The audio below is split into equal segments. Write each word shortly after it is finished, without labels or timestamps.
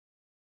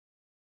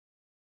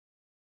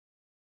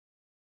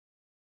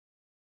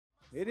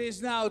It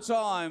is now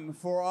time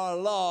for our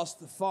last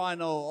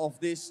final of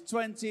this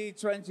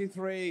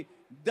 2023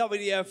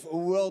 WDF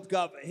World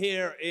Cup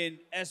here in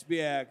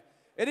Esbjerg.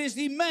 It is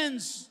the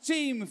men's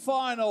team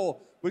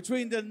final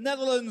between the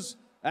Netherlands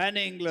and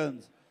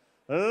England.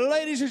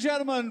 Ladies and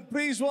gentlemen,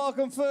 please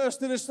welcome first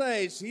to the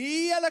stage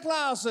Jelle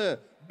Klaassen,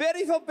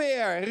 Berry van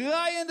Peer,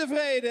 Ryan de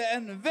Vrede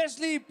and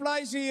Wesley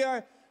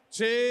Plezier,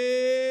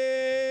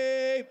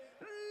 Team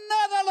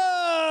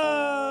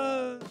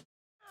Netherlands!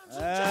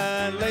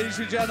 And ladies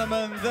and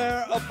gentlemen,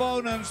 their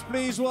opponents,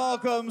 please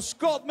welcome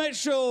Scott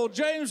Mitchell,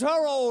 James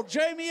Hurrell,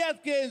 Jamie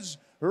Atkins,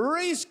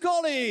 Reece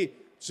Colley,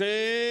 Team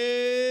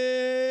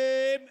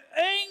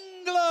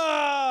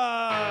England!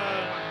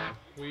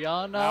 We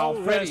are now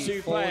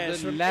ready for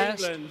the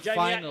last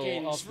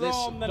final of this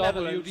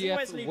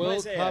WDF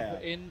World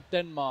Cup in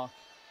Denmark.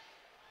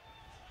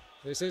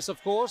 This is, of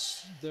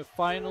course, the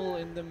final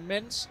in the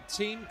men's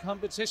team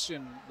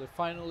competition. The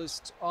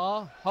finalists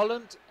are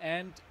Holland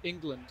and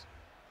England.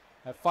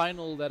 A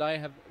final that I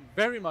have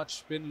very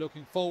much been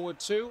looking forward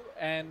to,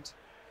 and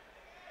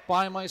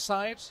by my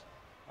side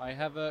I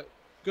have a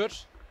good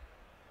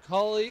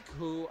colleague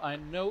who I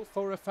know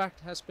for a fact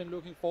has been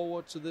looking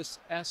forward to this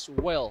as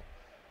well.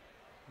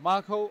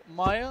 Marco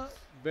Meyer,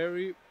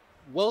 very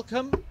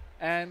welcome,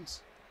 and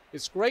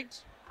it's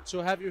great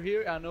to have you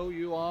here. I know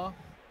you are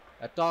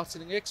a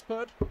darting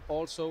expert,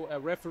 also a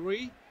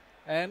referee,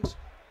 and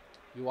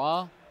you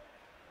are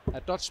a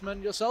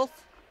Dutchman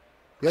yourself.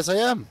 Yes, I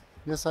am.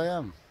 Yes, I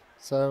am.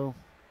 So,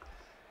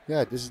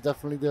 yeah, this is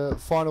definitely the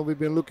final we've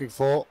been looking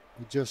for.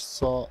 We just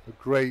saw a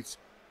great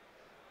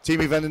team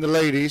event in the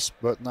ladies,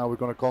 but now we're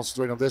going to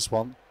concentrate on this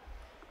one.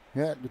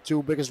 Yeah, the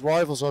two biggest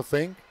rivals, I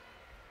think.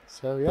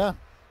 So, yeah,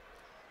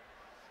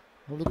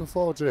 I'm looking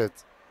forward to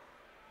it.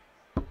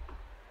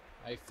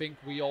 I think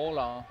we all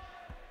are.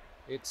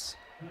 It's,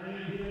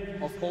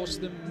 of course,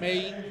 the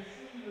main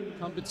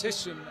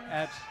competition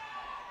at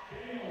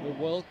the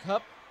World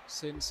Cup,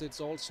 since it's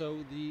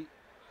also the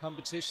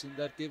competition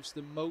that gives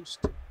the most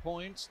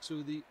points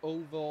to the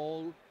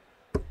overall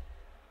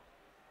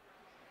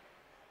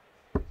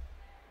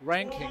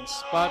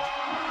rankings. But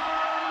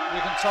we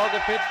can talk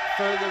a bit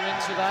further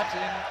into that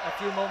in a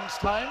few moments'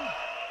 time.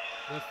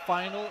 The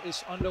final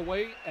is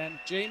underway, and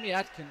Jamie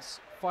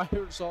Atkins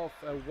fires off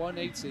a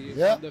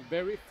 180 on the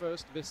very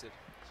first visit.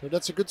 So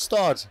that's a good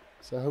start.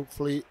 So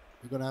hopefully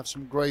we're going to have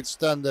some great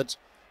standard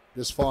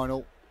this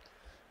final.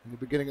 In the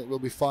beginning it will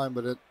be fine,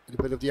 but at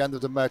a bit of the end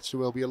of the match there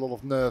will be a lot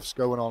of nerves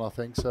going on, I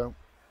think. So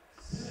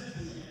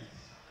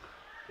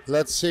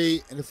let's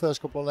see in the first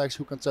couple of legs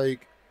who can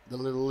take the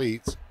little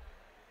lead.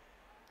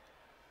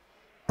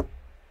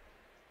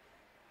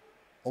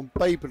 On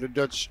paper the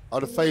Dutch are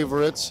the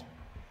favourites,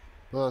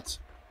 but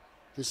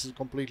this is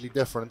completely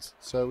different.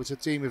 So it's a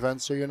team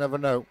event, so you never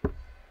know.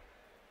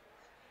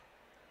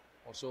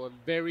 Also a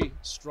very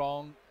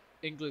strong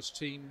English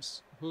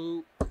teams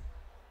who,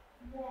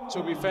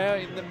 to be fair,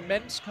 in the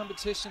men's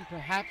competition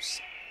perhaps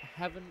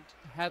haven't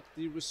had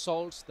the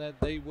results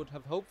that they would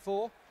have hoped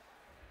for.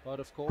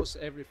 But of course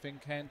everything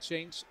can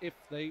change if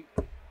they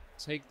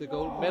take the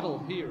gold medal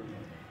here.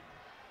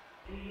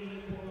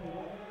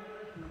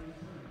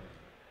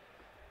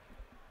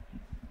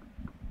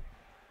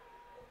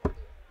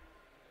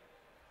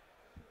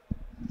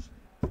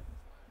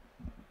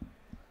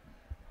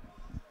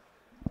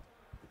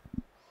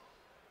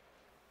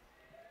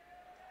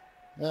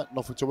 Yeah,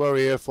 nothing to worry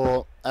here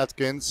for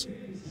Atkins.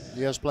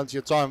 He has plenty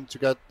of time to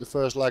get the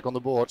first leg on the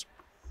board.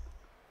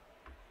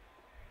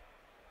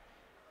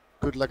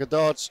 Good leg of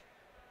darts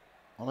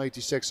on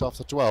 86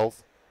 after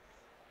 12.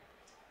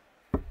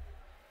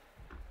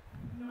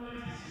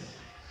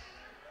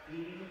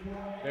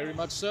 Very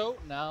much so.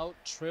 Now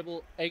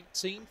triple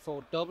 18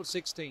 for double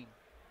 16.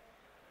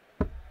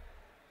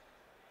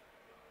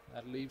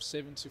 That leaves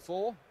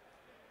 74.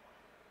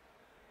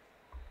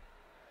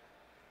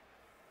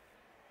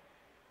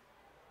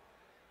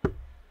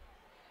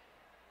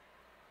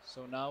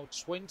 So now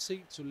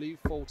 20 to leave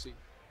 40.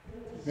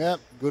 Yeah,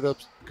 good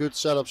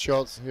setup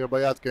shot here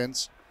by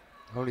Atkins.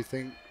 The only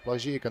thing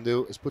Plezier can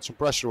do is put some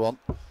pressure on.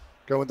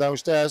 Going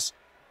downstairs.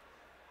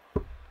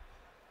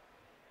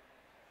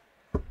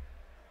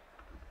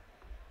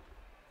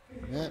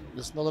 Yeah,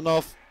 that's not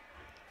enough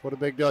for the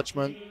big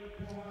Dutchman.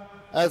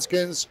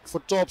 Atkins for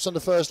tops on the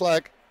first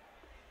leg.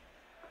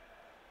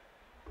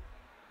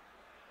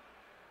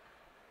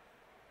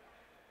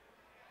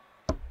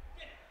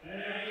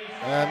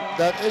 And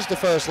that is the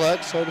first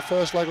leg, so the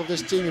first leg of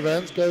this team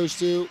event goes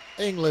to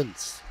England.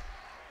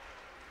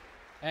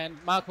 And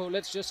Marco,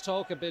 let's just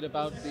talk a bit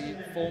about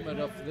the format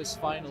of this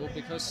final,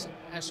 because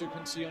as you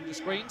can see on the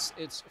screens,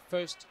 it's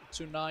first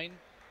to 9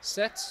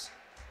 sets.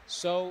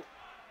 So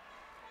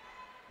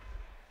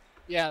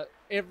yeah,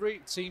 every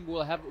team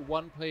will have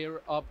one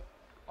player up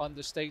on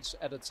the stage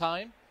at a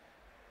time,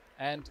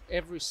 and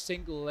every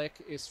single leg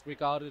is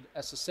regarded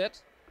as a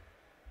set.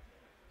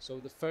 So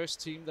the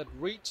first team that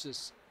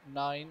reaches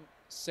 9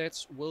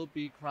 sets will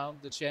be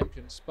crowned the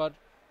champions. But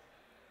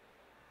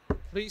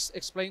please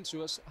explain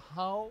to us,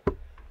 how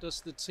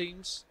does the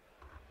teams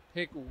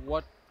pick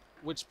what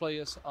which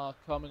players are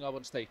coming up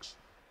on stage?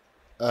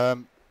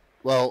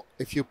 Well,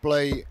 if you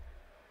play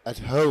at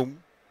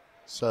home,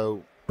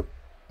 so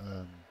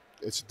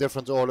it's a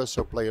different order.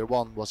 So player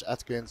 1 was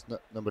Atkins,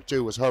 number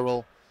 2 was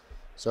Hurrell.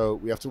 So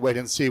we have to wait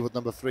and see what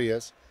number 3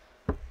 is.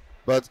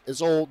 But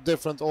it's all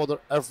different order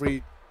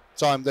every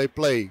time they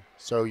play.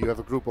 So you have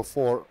a group of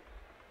 4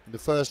 in the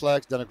first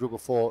leg, then a group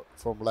of 4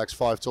 from legs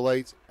 5 till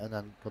 8, and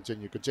then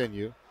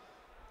continue.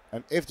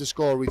 And if the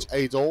score reaches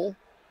 8 all,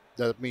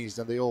 that means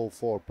then they all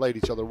 4 played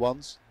each other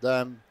once.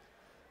 Then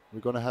we're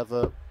going to have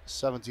a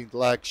 17th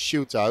leg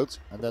shootout,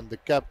 and then the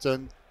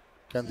captain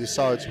can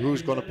decide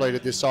who's going to play the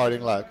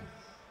deciding leg.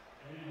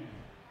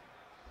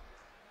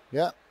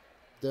 Yeah,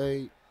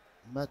 they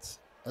met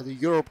at the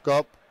Europe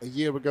Cup a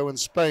year ago in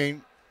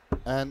Spain,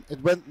 and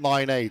it went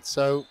 9-8.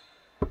 So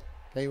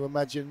can you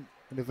imagine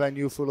in a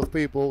venue full of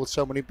people, with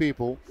so many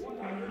people,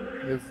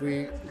 if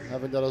we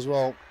having that as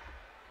well?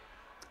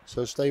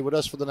 So stay with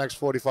us for the next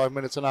 45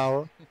 minutes, an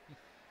hour,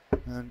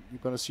 and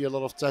you're going to see a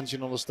lot of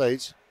tension on the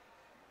stage.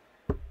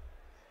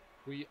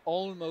 We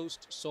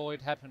almost saw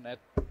it happen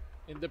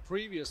in the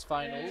previous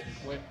final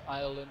when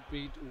Ireland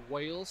beat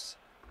Wales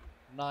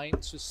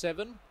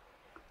 9-7.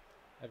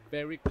 A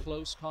very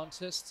close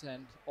contest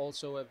and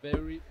also a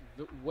very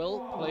well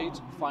played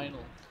final.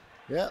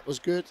 Yeah, it was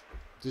good.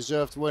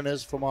 Deserved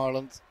winners from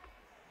Ireland.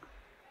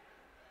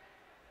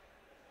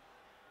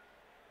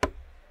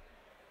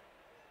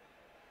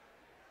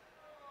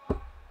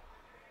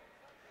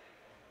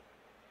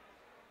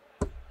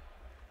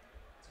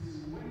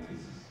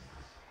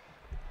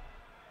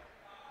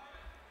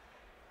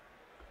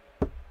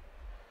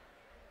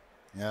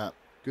 Yeah,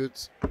 good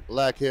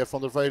leg here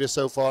from the Raiders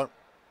so far.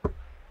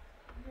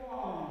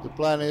 The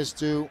plan is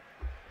to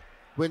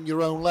win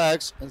your own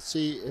legs and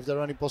see if there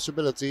are any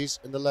possibilities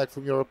in the leg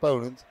from your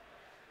opponent.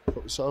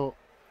 What we saw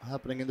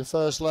happening in the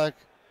first leg,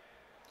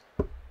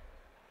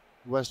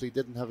 Wesley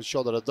didn't have a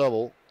shot at a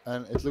double,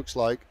 and it looks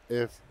like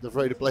if the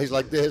Raider plays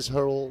like this,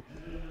 Hurrell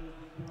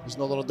is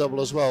not on a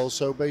double as well.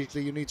 So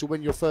basically you need to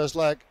win your first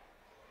leg,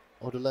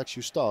 or the legs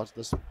you start.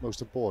 That's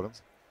most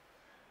important.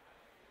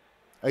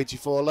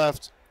 84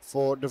 left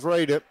for the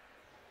Raider.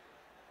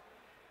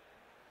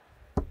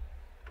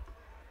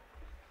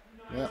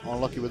 Yeah,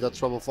 unlucky with that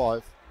treble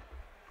 5.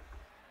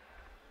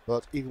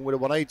 But even with a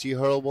 180,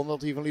 Hurrell will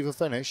not even leave a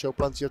finish, so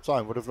plenty of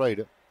time for the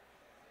Raider.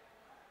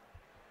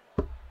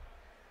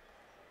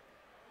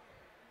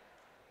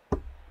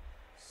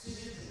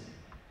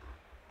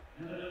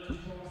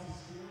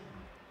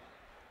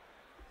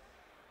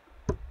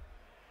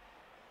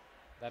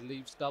 That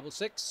leaves double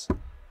 6.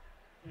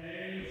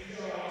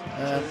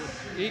 And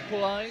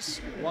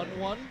equalize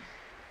 1-1.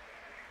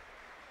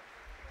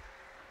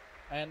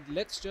 And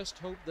let's just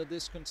hope that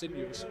this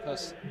continues,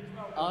 because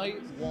I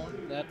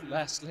want that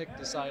last leg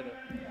decider.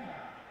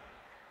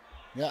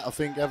 Yeah, I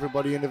think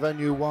everybody in the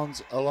venue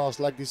wants a last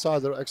leg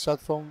decider,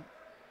 except from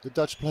the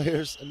Dutch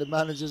players and the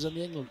managers and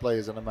the England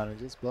players and the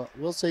managers. But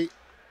we'll see.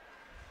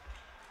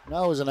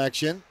 Now is in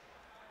action.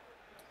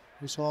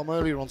 We saw him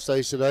earlier on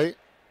stage today.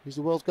 He's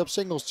the World Cup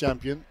singles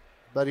champion,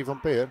 Barry van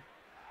Peer.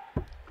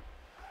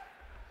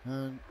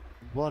 And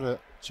what a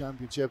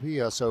championship he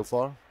has so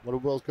far. What a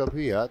World Cup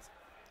he had.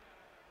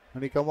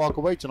 And he can walk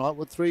away tonight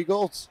with 3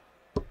 golds.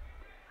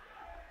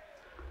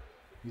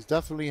 He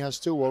definitely has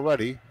 2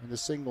 already in the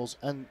singles,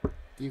 and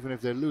even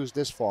if they lose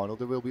this final,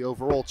 they will be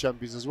overall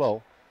champions as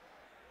well.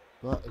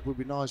 But it would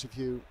be nice if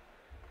you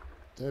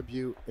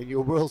debut in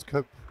your World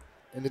Cup,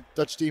 in the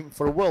Dutch team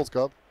for a World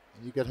Cup,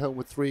 and you get home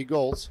with 3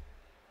 golds.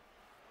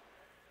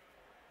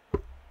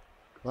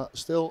 But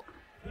still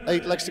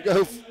 8 legs to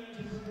go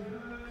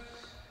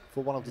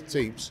for one of the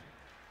teams.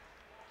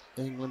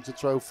 England to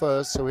throw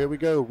first, so here we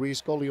go. Reece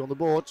Colley on the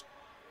board.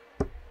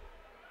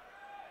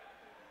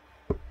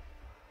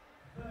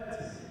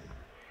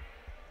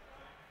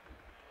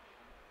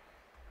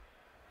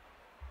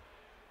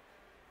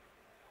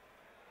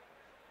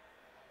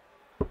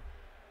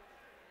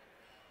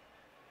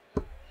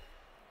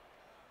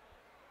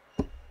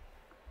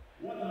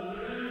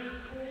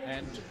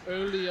 And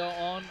earlier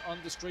on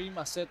the stream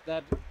I said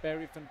that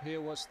Barry van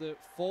Peer was the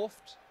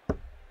 4th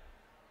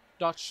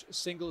Dutch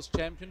singles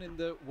champion in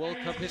the World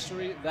Cup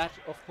history. That,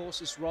 of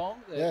course, is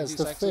wrong. Yeah, he's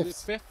the actually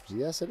 5th. 5th.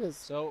 Yes, it is.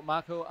 So,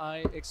 Marco,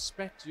 I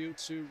expect you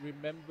to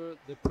remember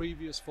the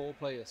previous 4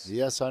 players.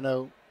 Yes, I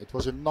know. It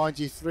was in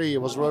 '93.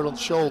 It was Roland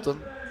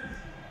Scholten.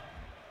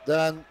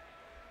 Then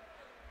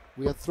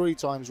we had 3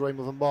 times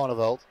Raymond van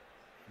Barneveld.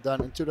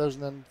 Then in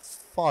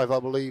 2005, I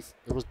believe,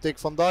 it was Dick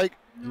van Dijk.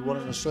 He won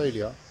in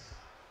Australia.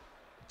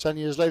 10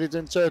 years later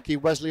in Turkey,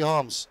 Wesley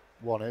Harms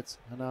won it.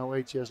 And now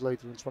 8 years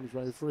later in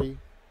 2023,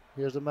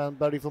 here's the man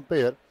Barry van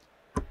Peer.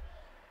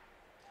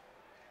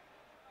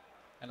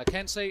 And I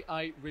can't say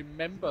I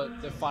remember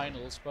the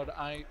finals, but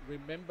I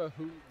remember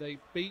who they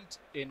beat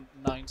in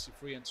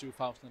 '93 and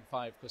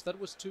 2005, because that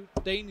was 2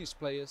 Danish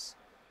players.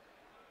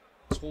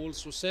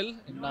 Troels Roussel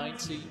in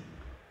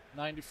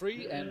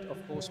 1993 and, of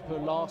course, Per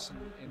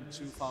Larsen in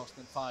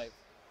 2005.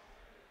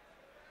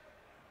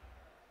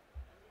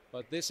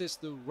 But this is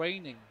the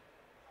reigning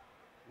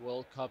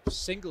World Cup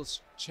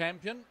singles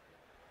champion,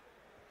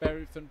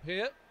 Barry van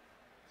Peer.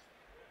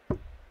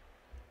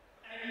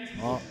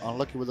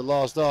 Unlucky with the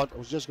last dart. I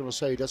was just going to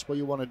say that's what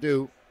you want to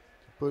do.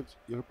 Put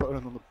your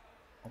opponent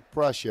on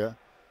pressure.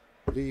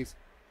 Leave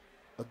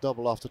a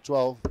double after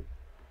 12.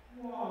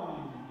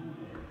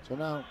 So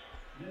now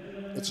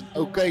it's an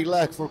okay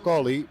leg for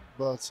Colley,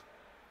 but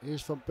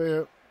here's Van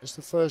Peer. It's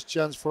the first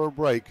chance for a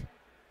break.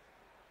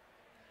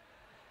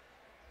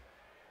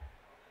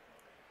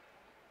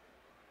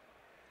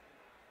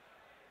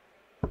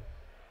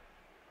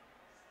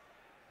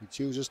 He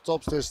chooses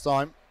tops this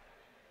time.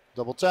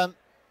 Double 10.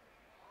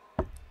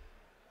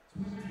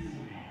 He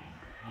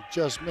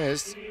just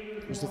missed.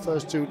 It was the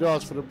first 2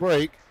 darts for the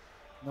break.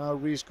 Now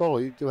Reece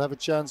Colley to have a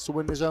chance to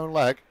win his own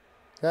leg.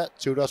 Yeah,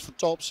 2 darts for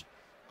tops.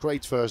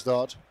 Great first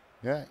dart.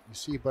 Yeah, you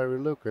see Barry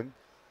looking.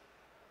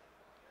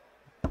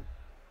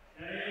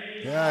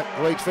 Yeah,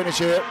 great finish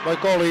here by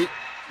Colley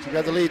to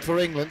get the lead for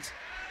England.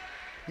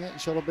 Yeah, he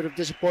showed a bit of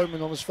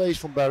disappointment on his face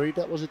from Barry.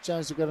 That was a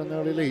chance to get an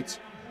early lead.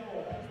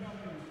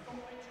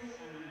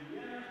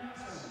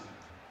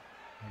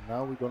 And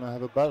now we're going to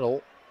have a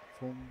battle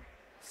from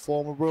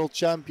former world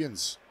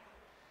champions.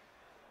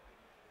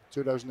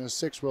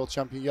 2006 world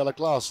champion Jelle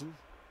Klaassen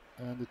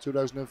and the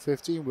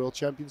 2015 world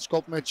champion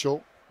Scott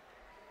Mitchell.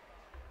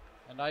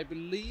 And I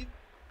believe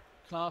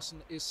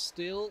Klaassen is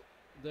still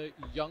the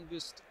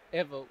youngest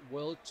ever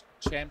world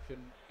champion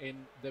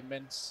in the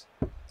men's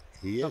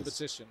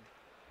competition.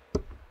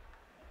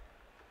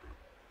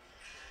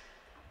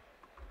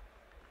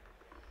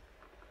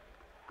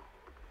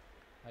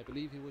 I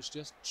believe he was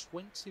just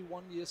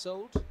 21 years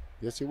old.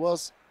 Yes, he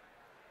was.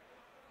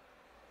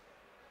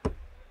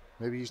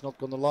 Maybe he's not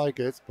going to like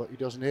it, but he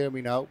doesn't hear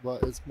me now,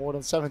 but it's more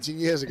than 17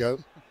 years ago.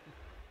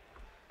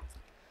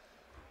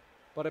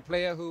 But a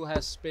player who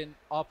has been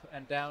up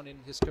and down in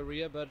his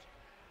career, but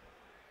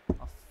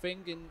I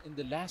think in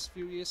the last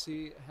few years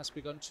he has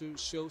begun to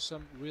show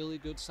some really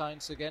good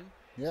signs again.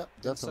 Yeah,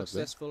 definitely.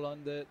 Successful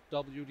on the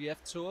WDF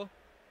tour.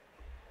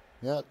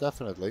 Yeah,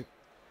 definitely.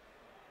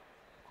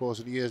 Of course,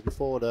 in the years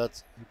before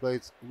that, he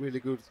played really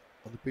good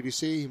on the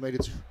PDC.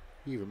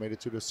 He even made it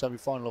to the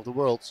semi-final of the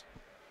Worlds.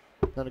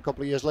 Then a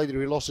couple of years later,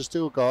 he lost his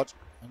tour card,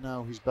 and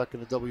now he's back in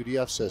the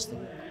WDF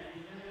system.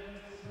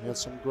 He had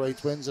some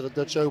great wins at the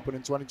Dutch Open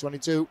in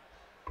 2022.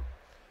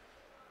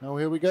 Now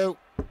here we go,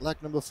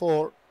 leg number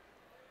 4.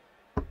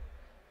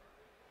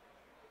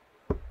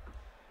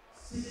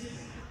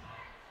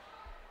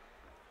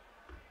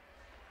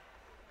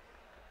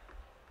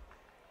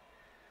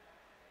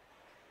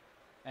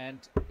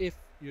 And if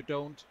you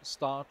don't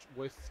start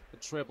with a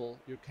treble,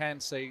 you can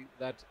say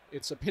that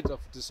it's a bit of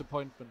a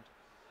disappointment.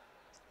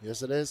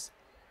 Yes, it is.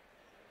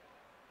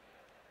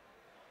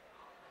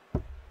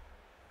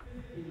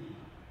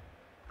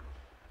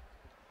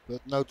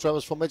 But no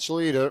trebles for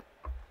Mitchell either.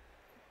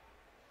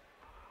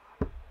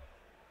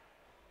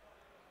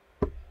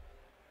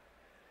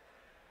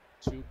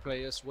 Two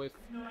players with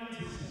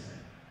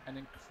an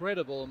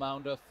incredible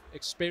amount of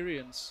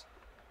experience,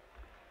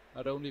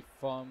 not only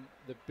from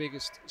the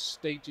biggest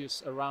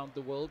stages around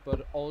the world,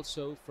 but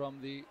also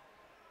from the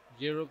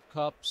Europe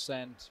Cups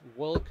and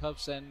World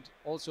Cups, and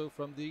also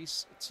from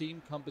these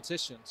team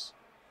competitions.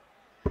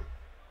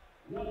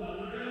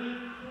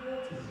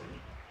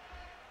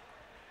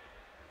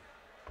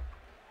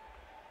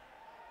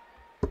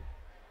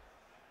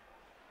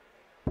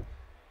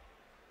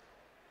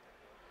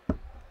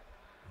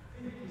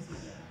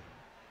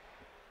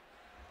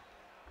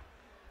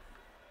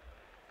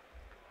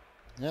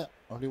 Yeah,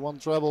 only one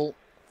treble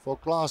for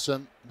Klaassen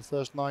in the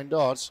first 9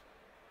 darts.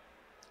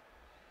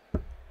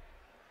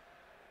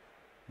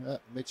 Yeah,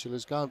 Mitchell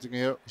is counting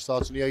here. He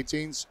starts in the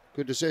 18s.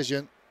 Good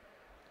decision.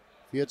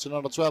 If he hits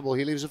another treble,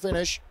 he leaves a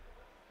finish.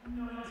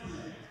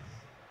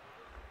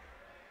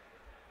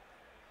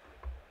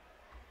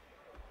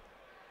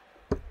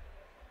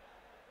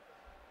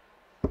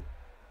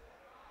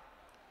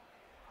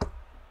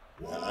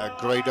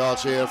 Great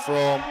darts here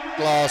from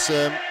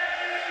Klaassen.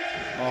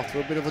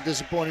 After a bit of a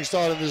disappointing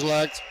start in this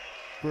leg.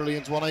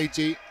 Brilliant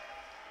 180.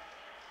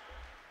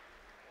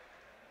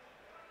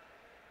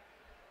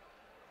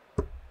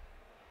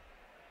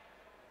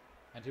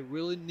 And he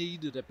really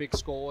needed a big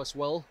score as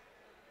well.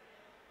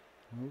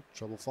 Oh,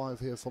 treble 5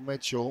 here for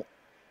Mitchell.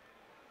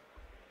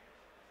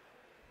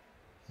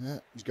 Yeah,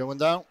 he's going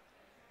down.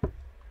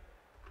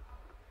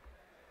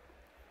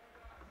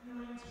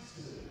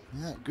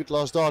 Yeah, good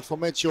last dart for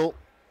Mitchell.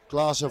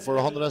 Klaassen for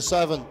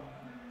 107.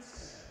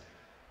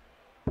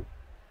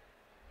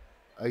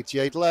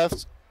 88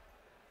 left.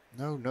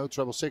 No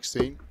treble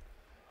 16.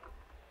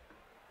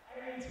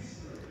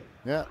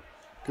 Yeah,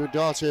 good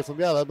darts here from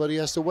Jelle, but he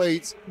has to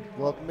wait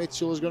what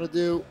Mitchell is going to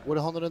do with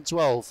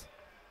 112.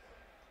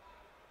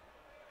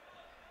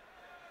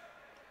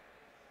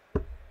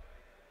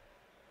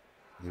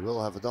 He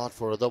will have a dart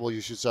for a double,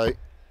 you should say.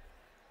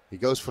 He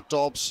goes for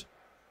tops.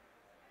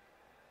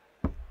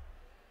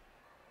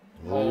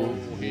 Oh,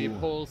 he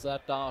pulls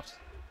that dart.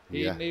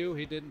 He knew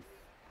he didn't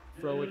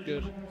throw it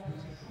good.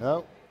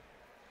 No.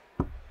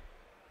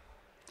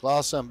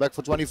 Klaassen back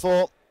for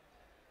 24.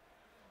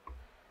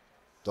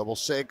 Double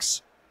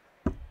six.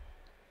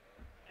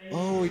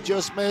 Oh, he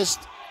just missed.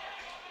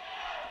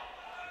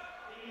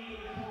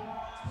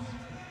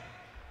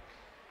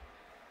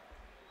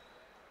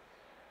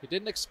 He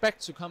didn't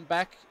expect to come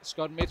back,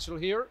 Scott Mitchell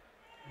here,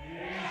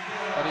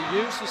 but he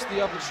uses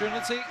the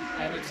opportunity,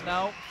 and it's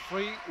now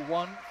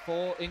 3-1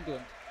 for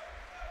England.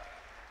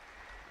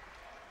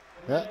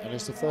 Yeah, and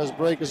it's the first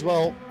break as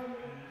well.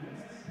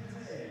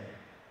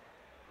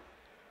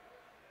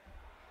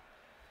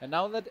 And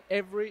now that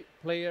every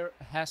player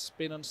has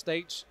been on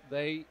stage,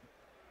 they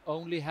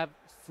only have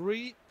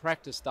 3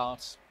 practice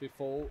starts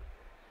before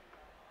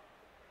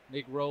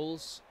Nick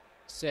Rolls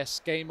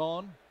says game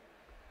on.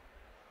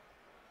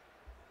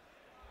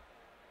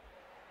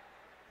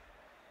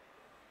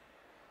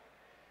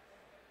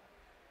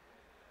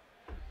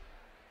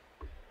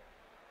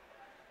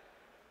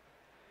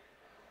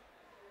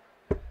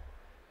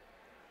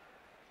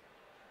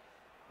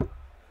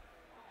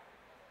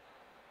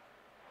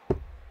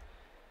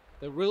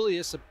 There really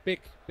is a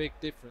big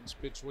difference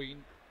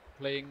between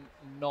playing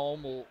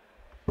normal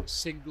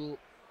single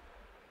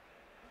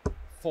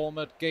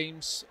format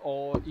games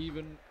or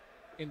even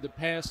in the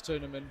pairs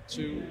tournament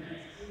to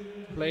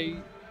play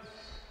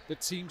the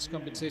teams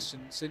competition,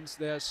 since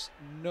there's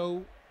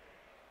no,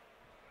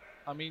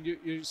 I mean,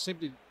 you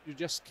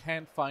just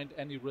can't find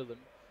any rhythm.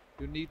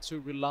 You need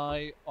to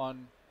rely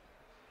on,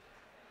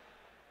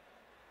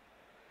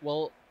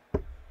 well,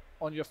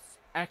 on your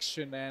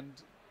action, and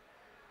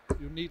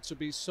you need to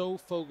be so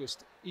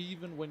focused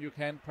even when you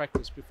can't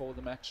practice before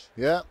the match.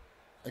 Yeah,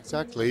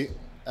 exactly.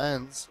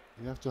 And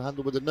you have to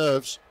handle with the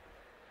nerves.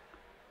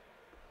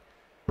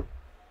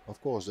 Of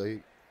course,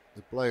 the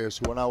players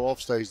who are now off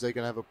stage, they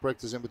can have a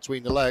practice in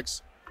between the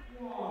legs.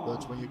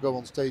 But when you go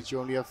on stage, you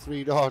only have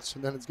 3 darts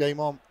and then it's game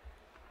on.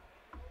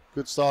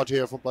 Good start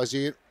here from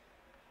Plaisir.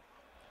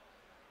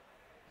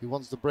 He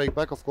wants the break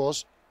back, of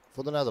course,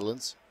 for the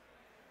Netherlands.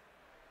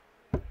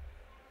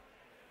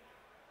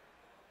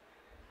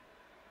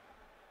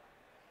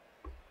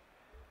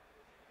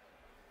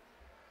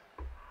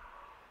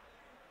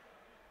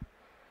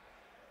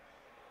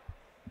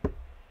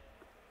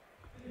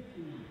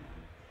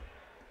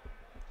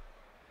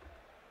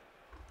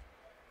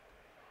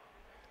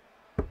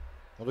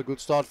 Not a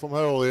good start from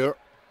Hurl here.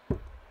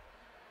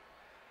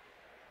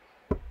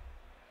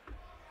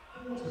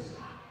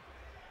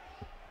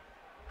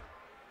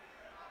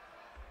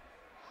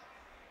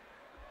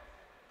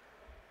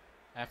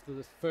 After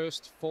the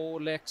first 4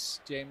 legs,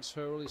 James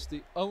Hurl is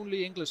the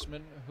only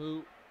Englishman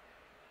who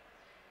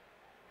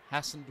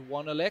hasn't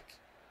won a leg.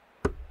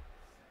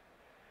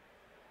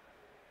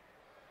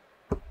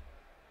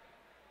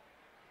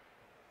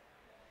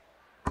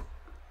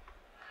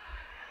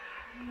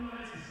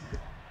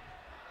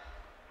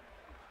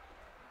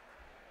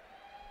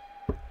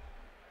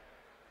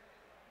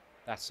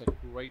 That's a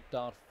great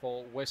dart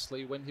for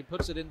Wesley. When he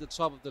puts it in the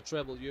top of the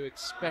treble, you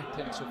expect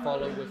him to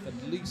follow with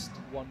at least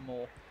 1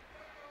 more.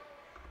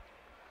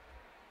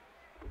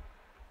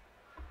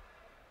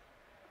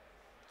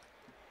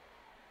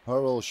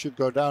 Hurl should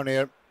go down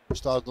here.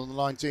 Started on the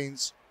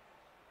 19s.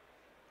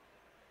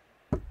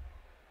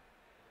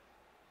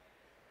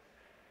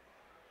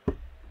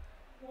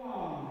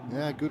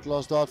 Yeah, good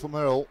last dart from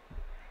Hurl.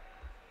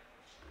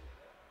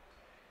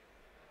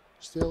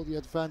 Still the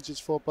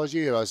advantage for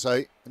Plaisir, I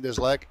say, in this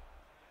leg.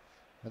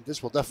 And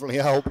this will definitely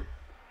help.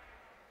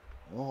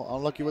 Oh,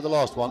 unlucky with the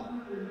last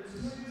one.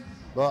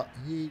 But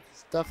he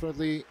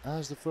definitely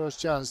has the first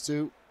chance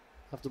to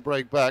have to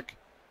break back.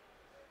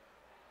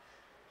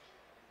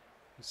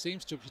 He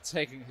seems to be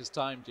taking his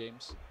time,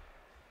 James.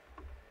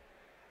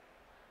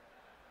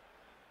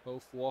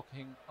 Both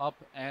walking up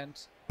and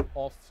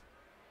off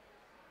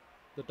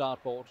the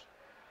dartboard.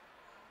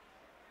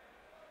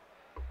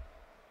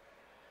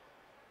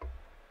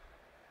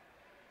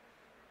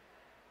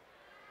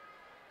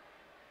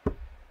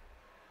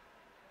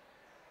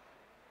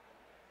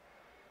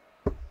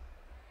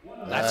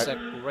 That's a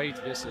great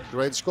visit.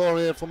 Great score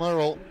here from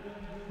Hurl.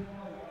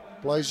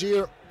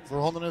 Plaisir for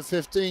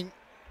 115.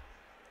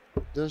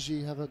 Does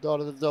he have a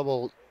dart at the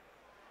double?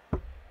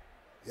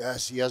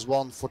 Yes, he has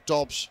 1 for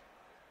tops.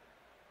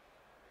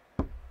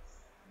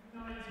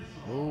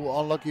 Oh,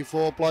 unlucky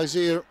for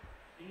Plaisir.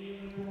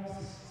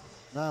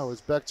 Now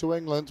it's back to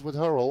England with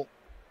Hurl.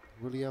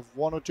 Will he have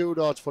 1 or 2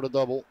 darts for the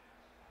double?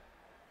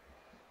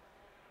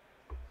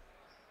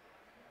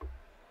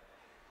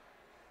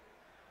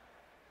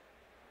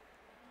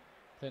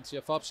 Plenty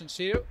of options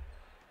here.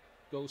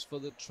 Goes for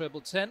the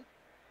treble 10,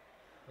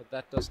 but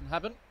that doesn't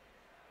happen.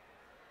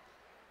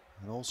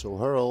 And also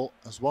Hurl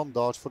has 1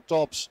 dart for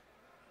tops.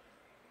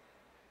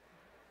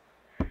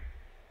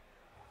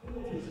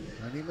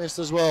 And he missed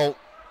as well.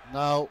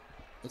 Now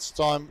it's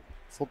time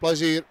for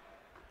Plaisir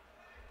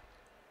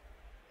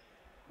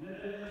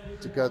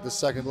to get the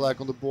second leg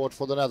on the board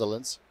for the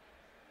Netherlands.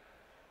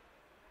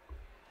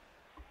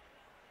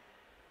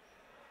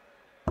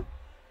 And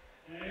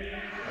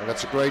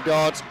that's a great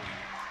dart.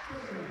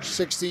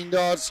 16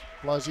 darts.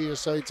 Plaisir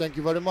say thank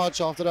you very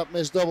much after that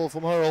missed double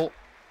from Hurl.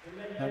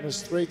 And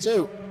it's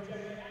 3-2.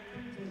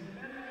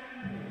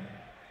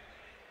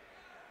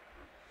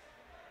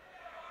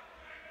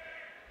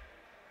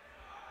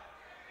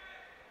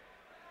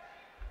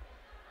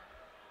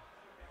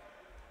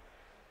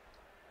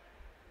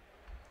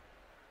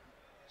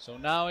 So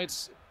now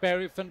it's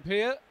Barry van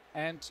Peer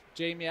and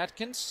Jamie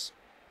Atkins.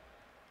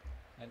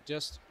 And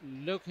just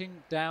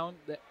looking down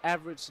the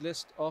average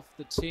list of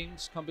the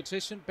team's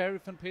competition, Barry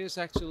van Peer is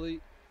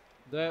actually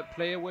the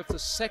player with the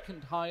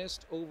second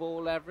highest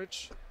overall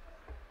average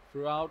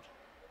throughout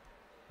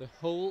the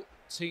whole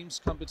team's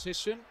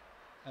competition,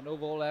 an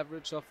overall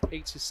average of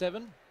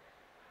 87,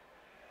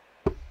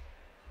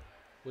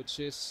 which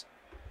is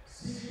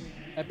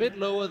a bit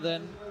lower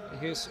than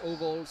his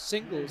overall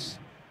singles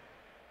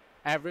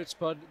average,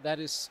 but that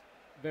is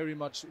very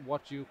much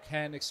what you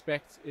can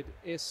expect. It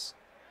is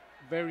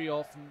very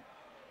often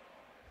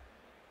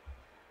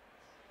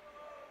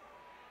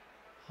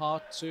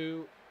hard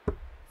to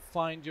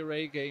find your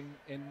A game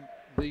in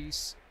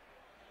these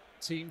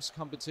teams'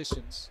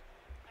 competitions.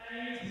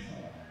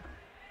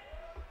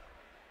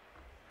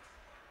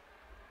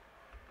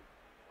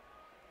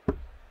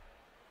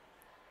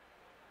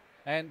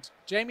 And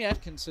Jamie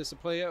Atkins is a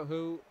player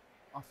who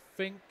I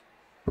think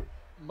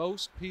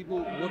most people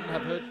wouldn't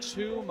have heard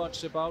too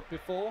much about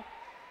before.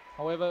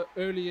 However,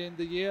 earlier in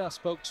the year I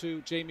spoke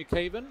to Jamie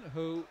Caven,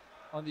 who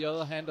on the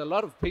other hand a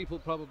lot of people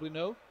probably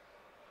know.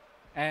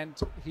 And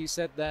he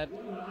said that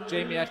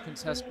Jamie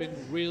Atkins has been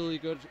really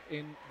good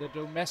in the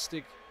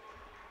domestic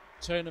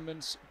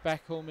tournaments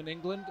back home in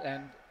England,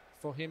 and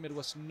for him it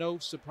was no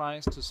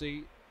surprise to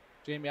see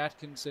Jamie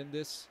Atkins in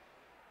this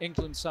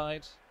England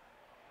side.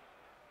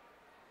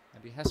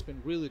 And he has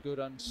been really good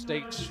on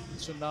stage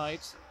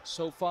tonight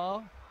so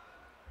far.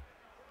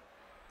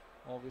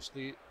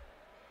 Obviously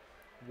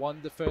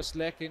won the first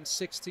leg in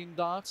 16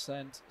 darts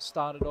and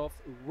started off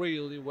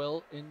really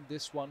well in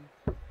this one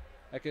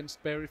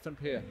against Barry van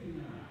Peer.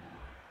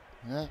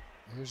 Yeah,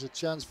 here's a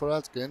chance for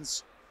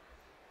Atkins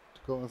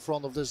to go in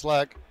front of this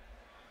leg.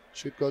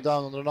 Should go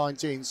down on the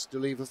 19s to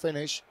leave a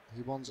finish.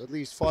 He wants at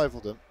least 5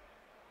 of them.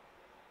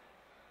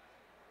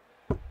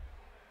 And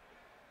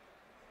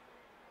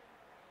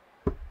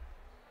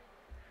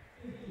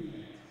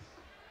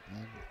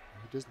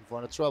he doesn't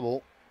find a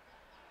trouble.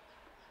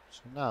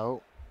 So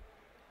now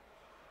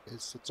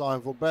it's the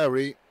time for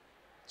Barry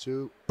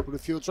to put a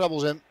few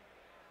trebles in.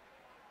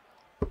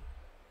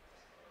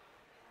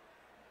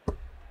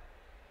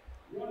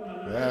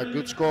 Yeah,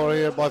 good score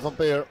here by Van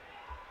Peer.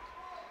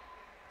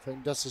 I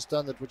think that's the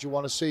standard what you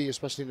want to see,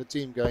 especially in a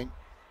team game.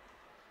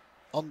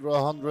 Under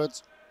 100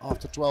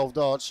 after 12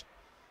 darts.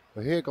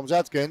 But here comes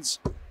Atkins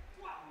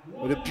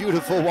with a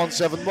beautiful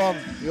 171.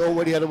 He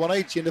already had a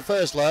 180 in the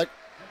first leg.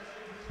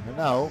 And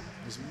now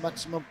there's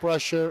maximum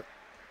pressure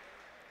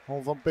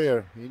on Van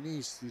Peer. He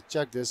needs to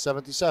check this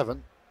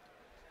 77.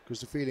 Because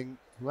the feeling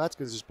who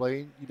Atkins is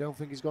playing, you don't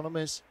think he's going to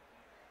miss.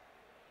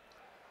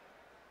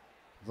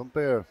 Van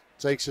Peer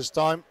takes his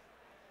time.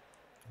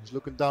 He's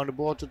looking down the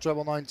board to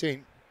treble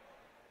 19.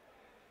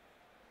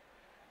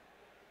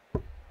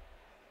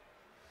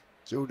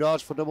 2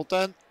 darts for double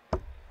 10.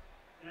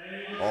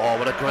 Oh,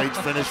 what a great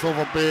finish for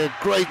Van Peer.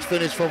 Great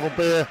finish for Van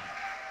Peer.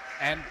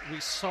 And we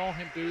saw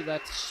him do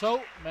that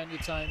so many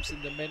times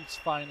in the men's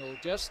final.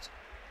 Just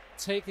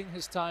taking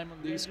his time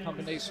on these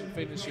combination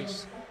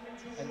finishes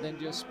and then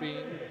just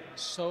being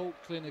so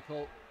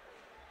clinical.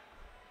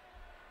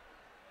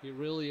 He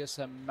really is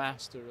a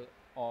master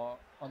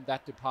on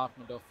that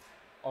department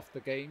of the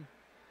game.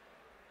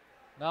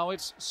 Now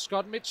it's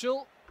Scott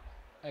Mitchell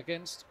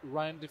against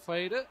Ryan de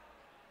Vrede.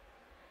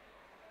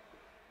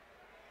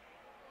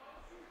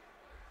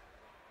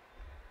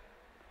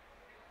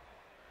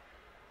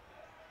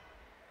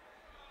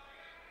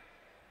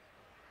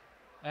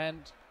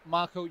 And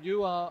Marco,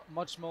 you are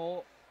much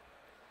more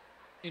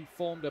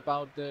informed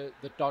about the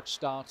Dutch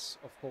darts,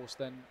 of course,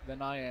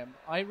 than I am.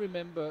 I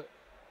remember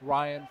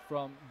Ryan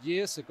from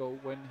years ago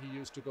when he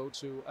used to go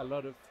to a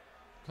lot of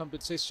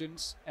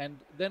competitions, and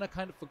then I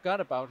kind of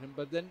forgot about him.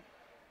 But then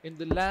in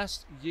the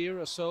last year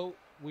or so,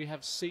 we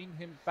have seen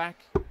him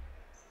back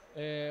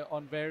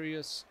in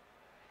various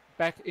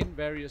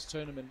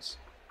tournaments.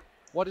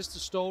 What is the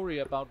story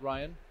about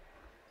Ryan?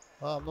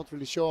 Well, I'm not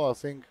really sure. I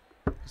think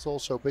he's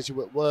also busy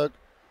with work.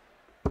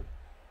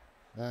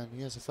 And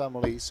he has a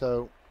family,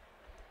 so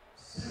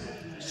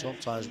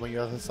sometimes when you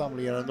have a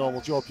family and a normal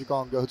job, you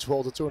can't go to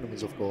all the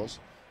tournaments, of course.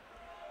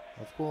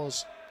 Of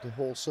course, the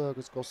whole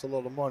circuit costs a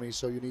lot of money,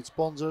 so you need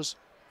sponsors.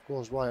 Of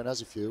course, Ryan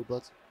has a few,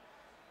 but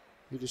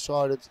he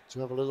decided to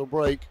have a little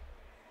break.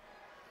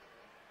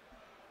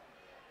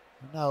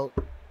 And now,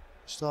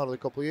 started a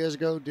couple of years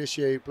ago. This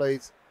year he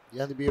played the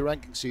NDB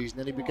ranking season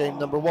and he became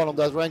 #1 on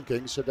that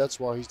ranking, so that's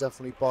why he's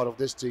definitely part of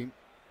this team.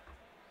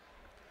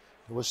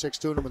 There were 6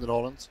 tournaments in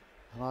Holland,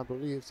 and I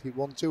believe he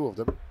won 2 of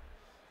them.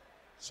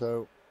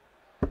 So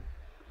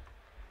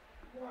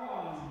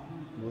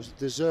he was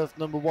deserved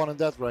 #1 in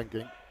that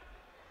ranking.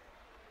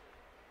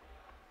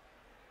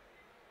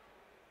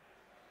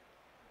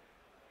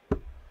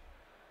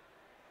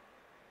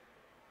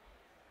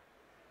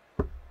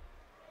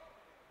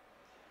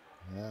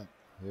 Yeah,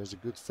 here's a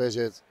good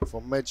visit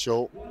from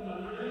Mitchell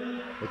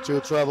with 2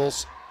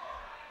 trebles.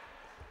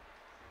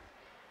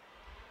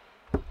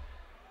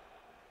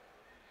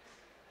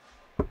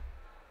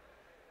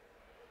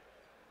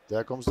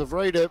 There comes de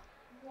Vrede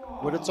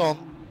with a ton.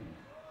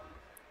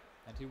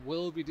 he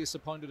will be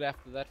disappointed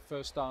after that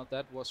first start.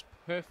 That was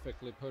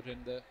perfectly put in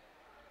the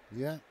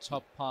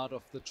top part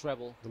of the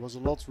treble. There was a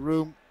lot of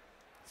room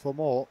for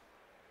more.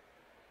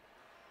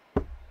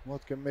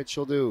 What can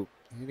Mitchell do?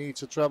 He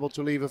needs a treble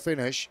to leave a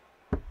finish.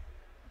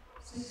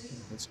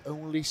 It's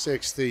only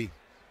 60.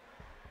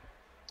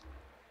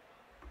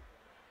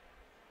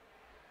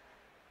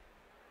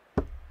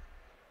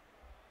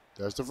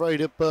 There's the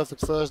Vrede,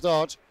 perfect first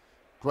dart.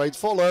 Great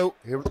follow,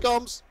 here it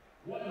comes.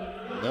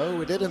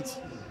 No, it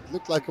didn't. It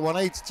looked like a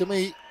 180 to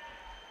me.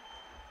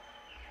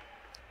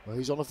 Well,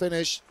 he's on a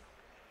finish.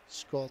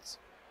 Scott.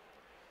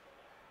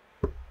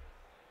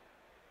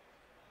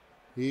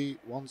 He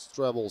wants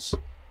trebles.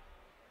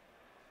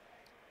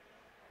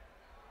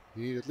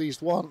 You need at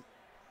least one.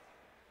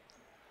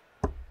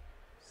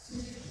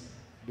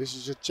 This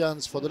is a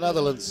chance for the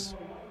Netherlands.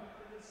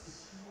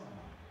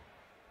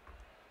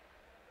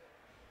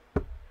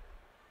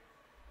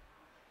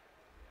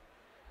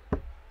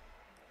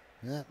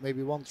 Yeah,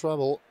 maybe one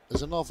treble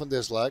is enough in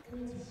this leg.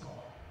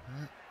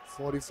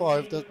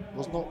 45, that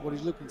was not what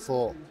he's looking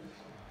for.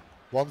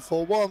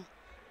 141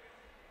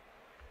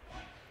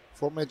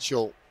 for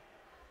Mitchell.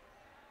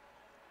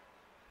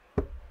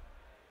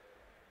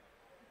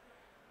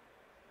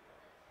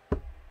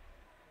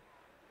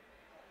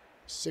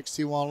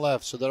 $61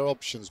 left, so there are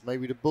options.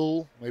 Maybe the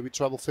bull, maybe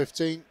treble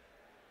 15.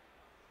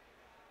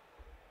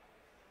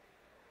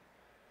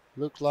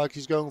 Looks like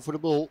he's going for the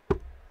bull.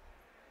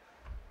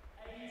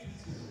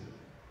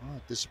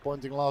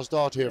 Disappointing last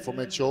dart here for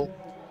Mitchell.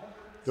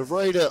 De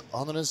Vrede,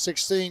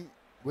 116.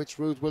 Which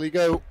route will he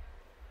go?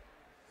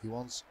 He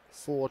wants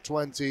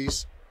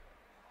 420s.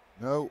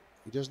 No,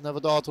 he doesn't have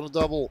a dart on a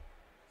double.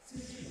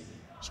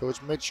 So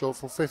it's Mitchell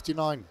for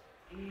 59.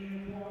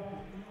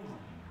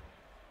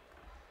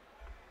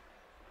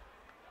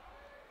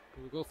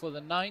 We'll go for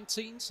the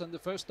 19s on the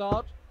first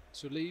dart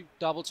to leave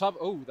double top.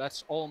 Oh,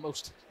 that's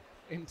almost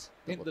in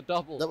the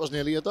double. That was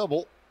nearly a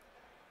double.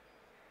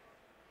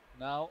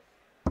 Now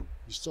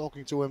he's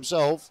talking to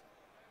himself.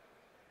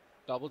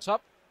 Double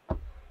top.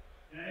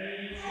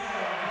 And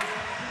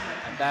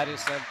that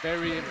is a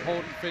very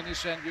important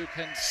finish, and you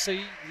can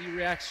see the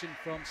reaction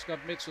from Scott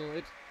Mitchell.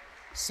 It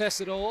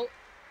says it all.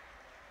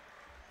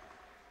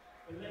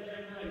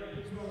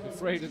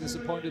 Afraid and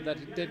disappointed that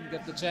he didn't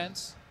get the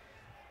chance.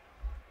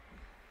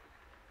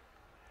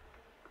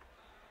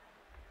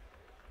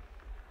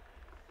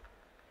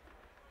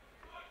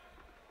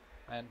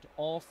 And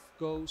off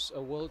goes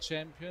a world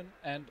champion,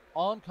 and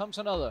on comes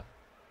another.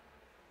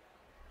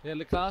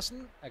 Helle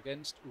Clausen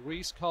against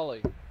Reece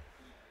Colley.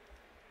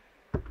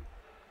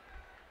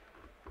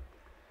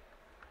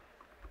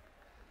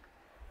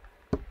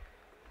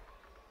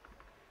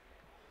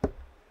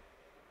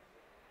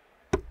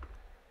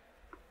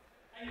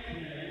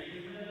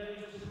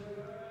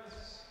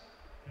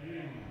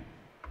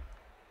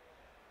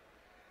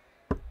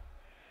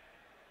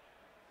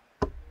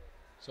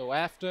 So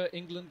after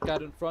England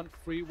got in front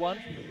 3-1,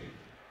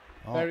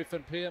 Barry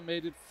van Peer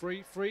made it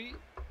 3-3,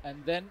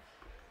 and then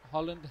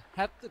Holland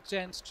had the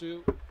chance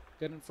to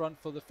get in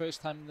front for the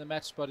first time in the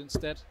match, but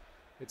instead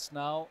it's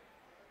now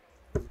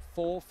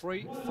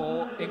 4-3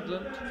 for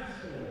England.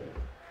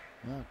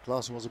 Yeah,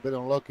 Clausen was a bit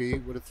unlucky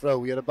with a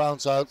throw. He had a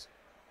bounce out.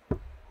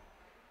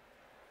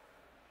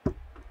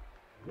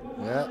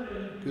 Yeah,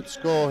 good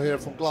score here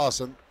from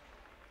Clausen.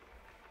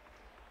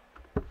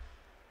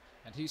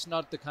 And he's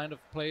not the kind of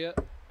player,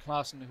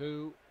 Clausen,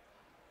 who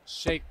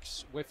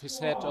shakes with his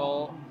head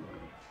or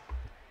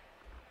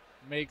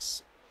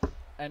makes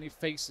any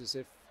faces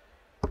if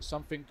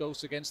something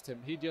goes against him.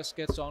 He just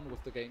gets on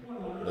with the game.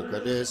 Look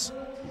at this.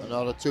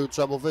 Another two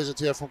treble visit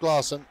here from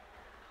Clausen.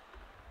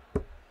 He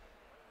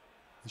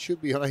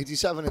should be on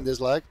 87 in this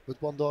leg, but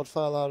one dart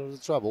fell out of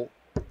the treble.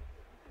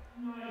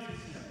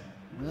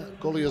 Yeah,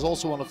 Colley is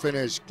also on a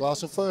finish.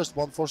 Clausen first,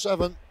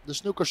 147. The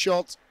snooker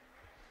shot.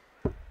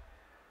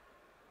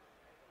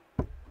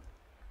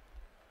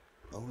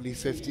 Only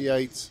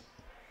 58.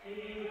 Yeah.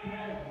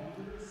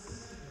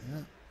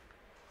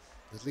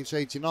 That leaves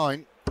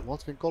 89.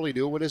 What can Colley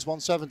do with his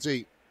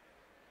 170?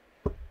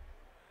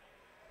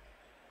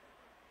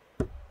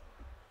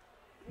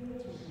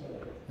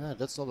 Yeah,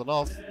 that's not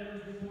enough.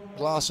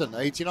 Clausen,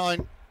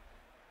 89.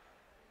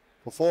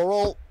 For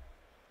 4-all.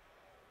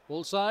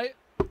 Bullseye.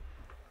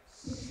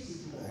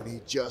 And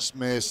he just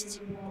missed.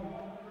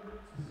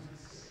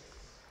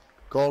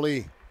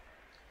 Colley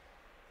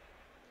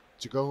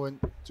to go in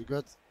to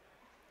get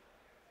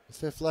the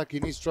fifth leg. He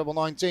needs treble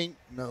 19.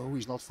 No,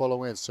 he's not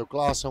following. So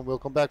Clausen will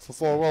come back for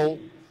 4-all.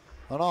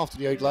 And after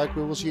the 8th leg,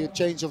 we will see a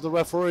change of the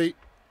referee.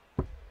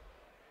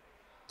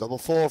 Double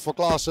 4 for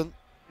Clausen.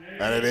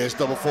 And it is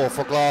double 4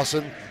 for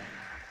Clausen.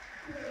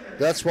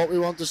 That's what we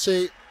want to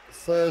see.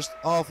 First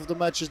half of the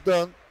match is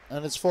done,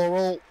 and it's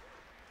 4-all.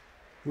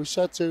 We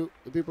said to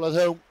the people at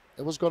home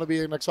it was going to be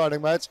an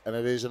exciting match, and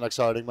it is an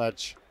exciting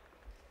match.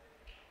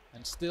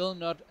 And still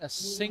not a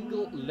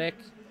single leg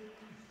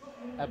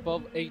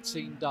above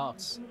 18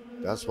 darts.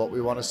 That's what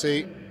we want to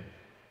see.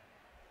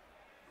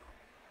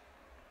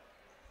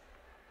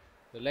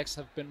 The legs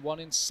have been won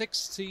in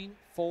 16,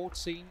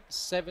 14,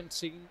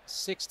 17,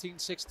 16,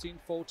 16,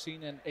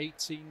 14 and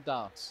 18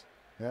 darts.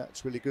 Yeah,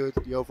 it's really good.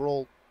 The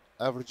overall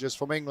averages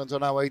from England are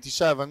now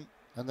 87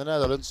 and the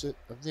Netherlands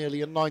have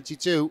nearly a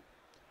 92.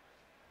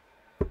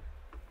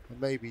 And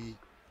maybe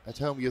at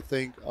home you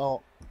think,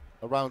 oh,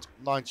 around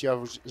 90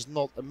 average is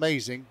not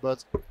amazing,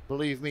 but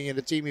believe me, in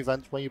a team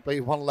event when you play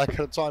one leg at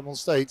a time on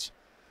stage,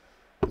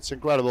 it's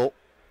incredible.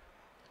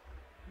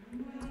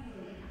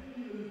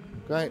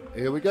 Okay,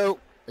 here we go.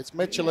 It's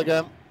Mitchell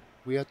again.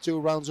 We had 2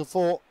 rounds of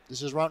 4.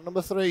 This is round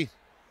number 3.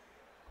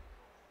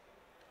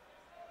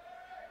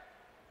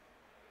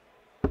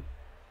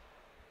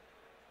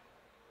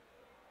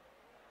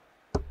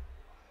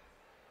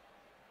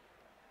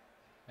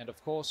 And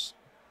of course,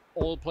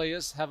 all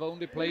players have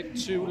only played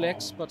 2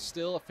 legs, but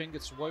still I think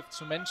it's worth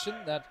to mention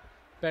that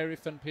Barry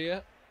van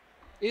Peer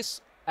is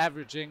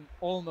averaging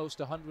almost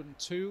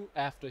 102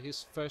 after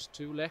his first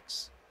 2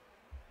 legs.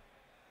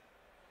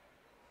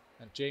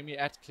 And Jamie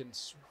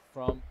Atkins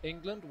from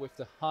England with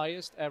the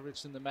highest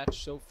average in the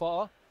match so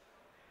far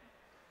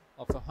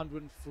of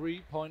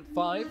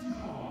 103.5.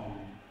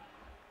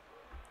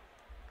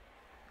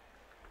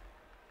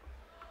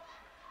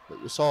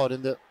 But you saw it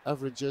in the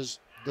averages.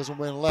 Doesn't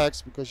win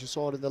legs because you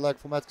saw it in the leg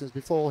from Atkins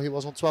before. He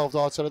was on 12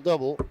 darts at a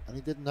double and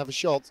he didn't have a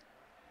shot.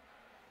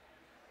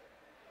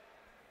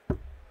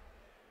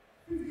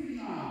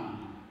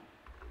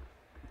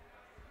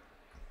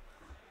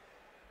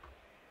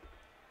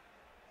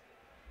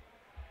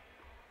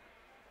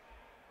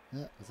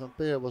 Yeah, Van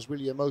Peer was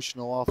really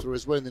emotional after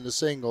his win in the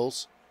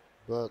singles,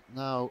 but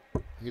now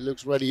he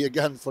looks ready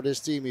again for this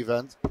team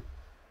event.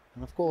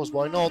 And of course,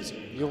 why not?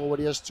 He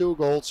already has 2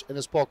 golds in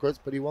his pocket,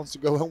 but he wants to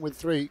go home with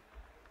 3.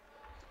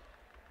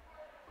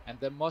 And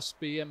there must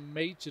be a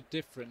major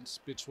difference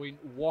between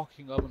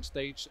walking up on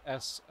stage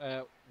as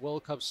a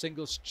World Cup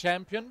singles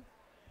champion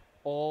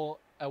or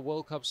a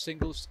World Cup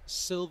singles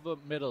silver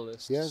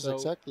medalist. Yes, so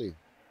exactly.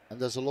 And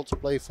there's a lot to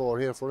play for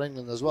here for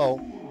England as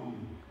well.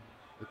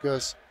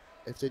 Because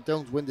if they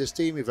don't win this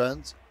team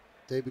event,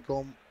 they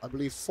become, I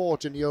believe,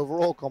 4th in the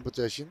overall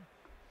competition.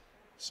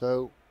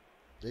 So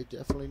they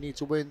definitely need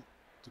to win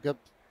to get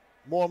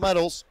more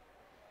medals.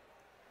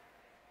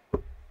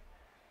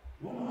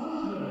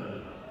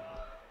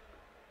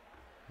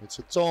 It's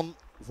a ton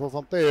for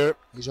Van Peer.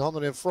 He's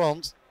 100 in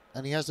front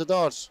and he has the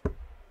darts.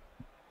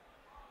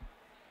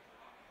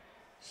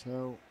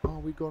 So are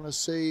we going to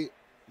see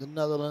the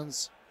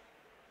Netherlands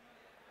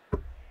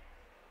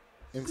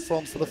in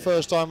front for the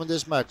first time in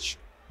this match?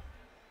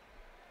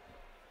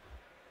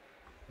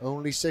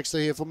 Only 60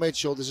 here for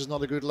Mitchell. This is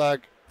not a good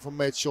lag for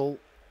Mitchell.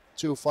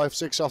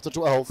 2-5-6 after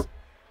 12.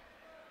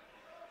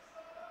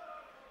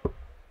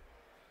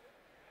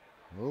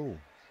 Oh,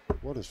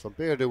 what is Van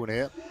Peer doing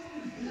here?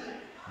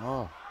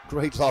 Oh,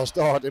 great last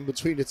dart in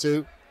between the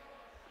 2.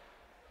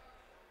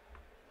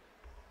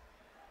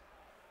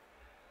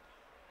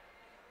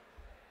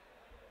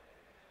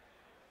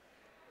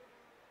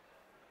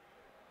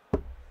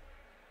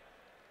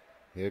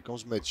 Here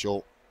comes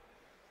Mitchell.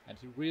 And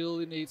he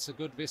really needs a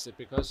good visit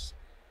because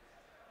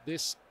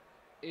this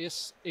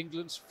is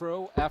England's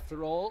throw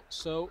after all.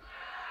 So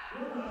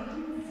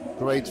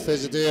great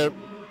visit here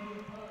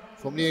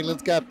from the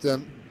England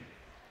captain.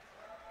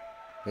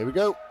 Here we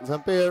go.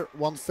 Van Peer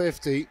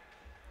 150.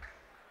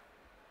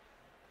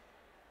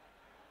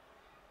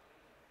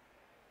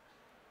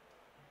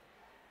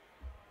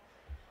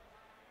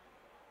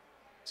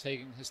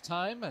 Taking his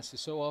time as he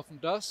so often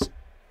does.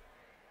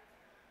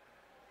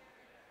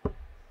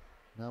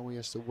 Now he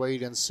has to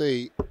wait and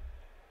see.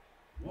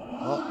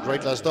 Oh,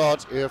 great last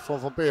dart here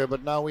from Van Peer,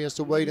 but now he has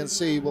to wait and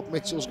see what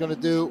Mitchell's going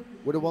to do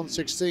with a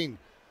 116.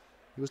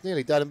 He was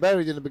nearly dead and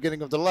buried in the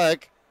beginning of the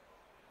leg.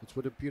 It's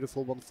with a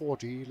beautiful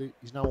 140.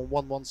 He's now on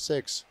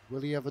 116.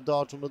 Will he have a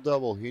dart on the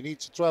double? He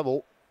needs a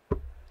treble.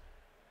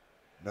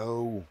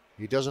 No,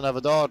 he doesn't have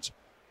a dart.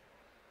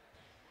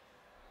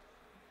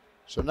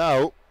 So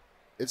now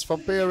it's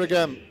Van Peer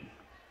again.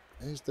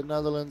 Here's the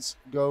Netherlands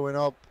going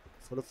up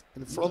for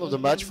in front of the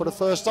match for the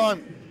first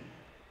time.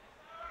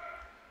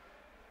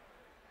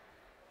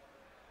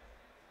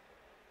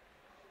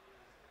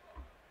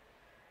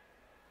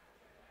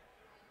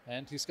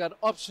 And he's got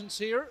options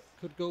here.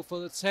 Could go for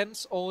the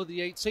 10s or the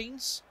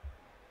 18s.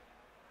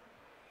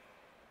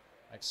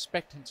 I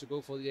expect him to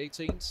go for the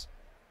 18s.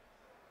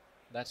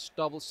 That's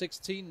double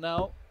 16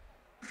 now.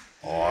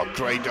 Oh,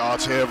 great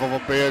dart here from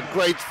Van Peer.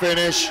 Great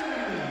finish.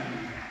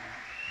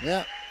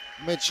 Yeah,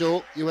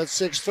 Mitchell, you had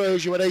 6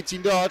 throws, you had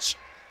 18 darts.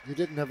 You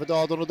didn't have a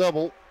dart on a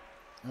double.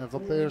 And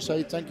Van Peer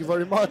say thank you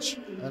very much.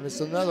 And it's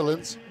the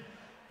Netherlands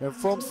in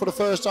front for the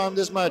first time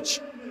this match.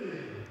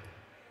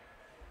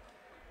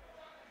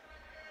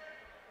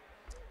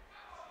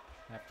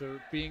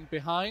 After being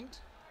behind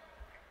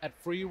at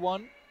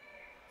 3-1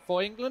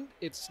 for England,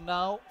 it's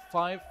now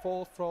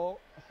 5-4 for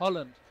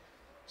Holland.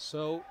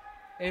 So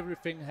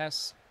everything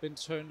has been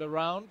turned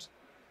around.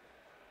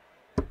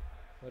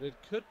 But it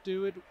could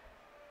do it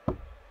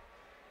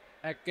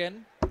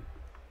again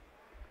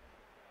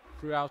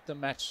throughout the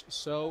match.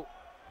 So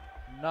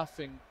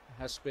nothing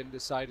has been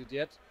decided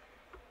yet.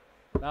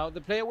 Now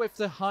the player with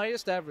the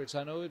highest average,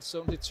 I know it's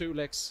only 2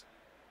 legs,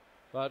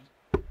 but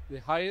the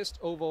highest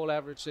overall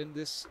average in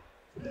this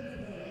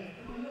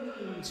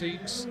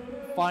team's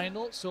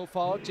final so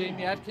far,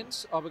 Jamie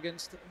Atkins up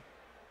against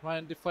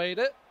Ryan de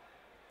Vrede,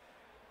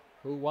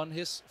 who won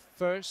his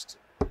first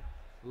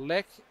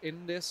leg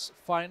in this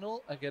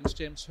final against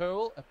James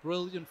Hurrell, a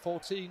brilliant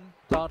 14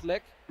 dart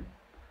leg.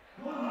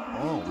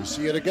 Oh, we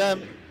see it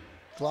again.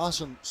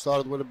 Klaassen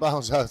started with a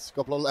bounce out, a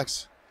couple of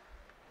legs.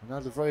 And now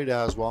de Vrede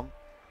has one.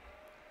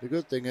 The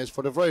good thing is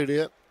for de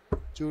Vrede,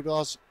 2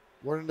 darts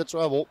were in the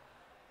treble.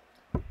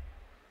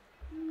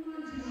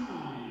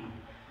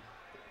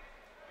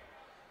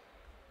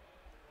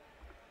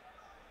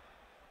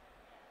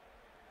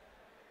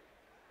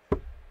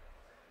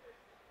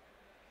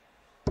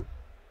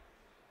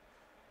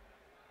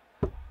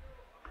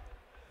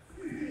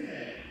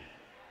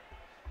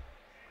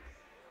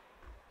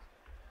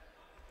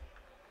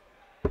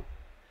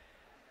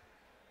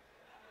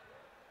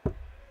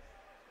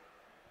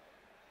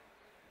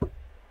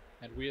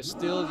 And we are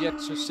still yet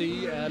to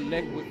see a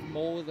leg with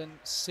more than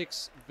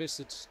 6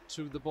 visits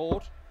to the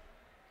board.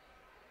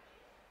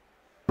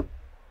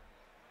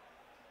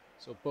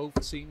 So both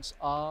teams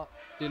are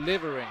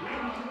delivering.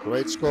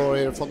 Great score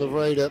here from de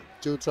Vrede,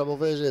 2 treble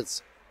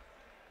visits.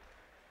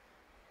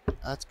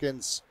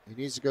 Atkins, he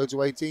needs to go to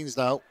 18s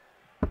now.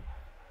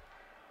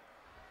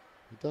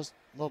 He does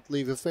not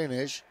leave a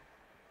finish.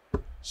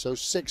 So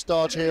 6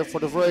 darts here for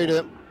de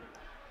Vrede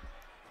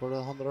for the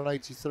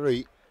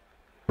 183.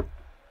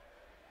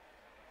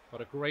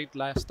 What a great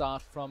last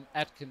dart from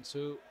Atkins,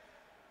 who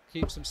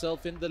keeps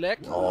himself in the leg.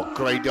 Oh,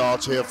 great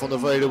darts here from de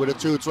Vrede with the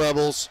 2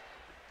 trebles.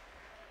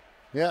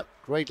 Yeah,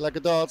 great leg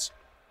of darts.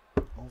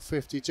 On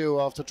 52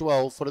 after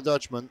 12 for the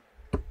Dutchman.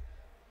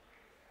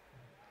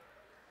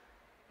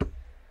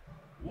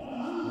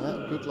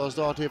 Yeah, good last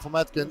dart here from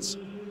Atkins.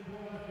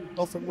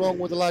 Nothing wrong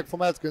with the leg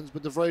from Atkins,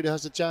 but de Vrede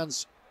has the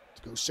chance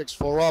to go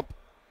 6-4 up.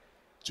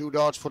 2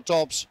 darts for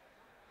tops.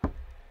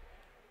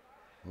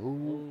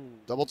 Ooh,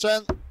 double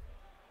 10.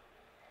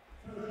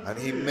 And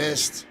he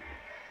missed.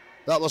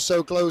 That was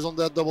so close on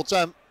that double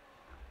 10.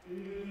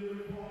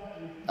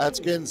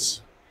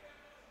 Atkins.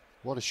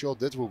 What a shot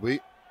that will be.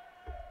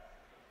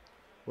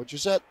 What you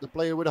said, the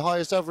player with the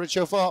highest average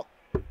so far.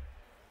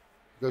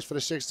 Goes for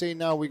the 16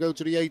 now. We go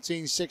to the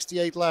 18,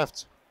 68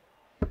 left.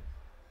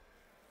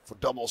 For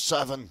double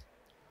 7.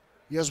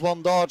 He has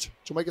 1 dart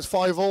to make it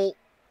 5-all.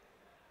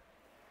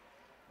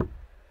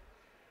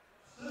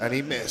 And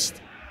he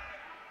missed.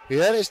 He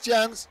had his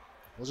chance.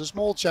 It was a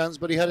small chance,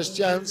 but he had his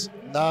chance.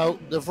 Now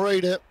de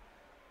Vrede.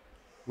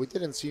 We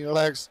didn't see the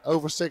legs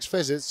over 6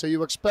 visits, so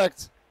you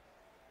expect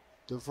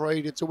de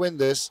Vrede to win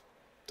this.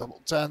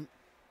 Double 10.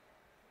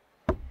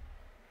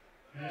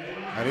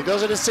 And he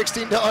does it in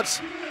 16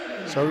 darts.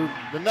 So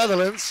the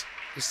Netherlands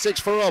is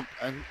 6-4 up,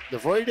 and de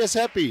Vrede is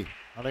happy,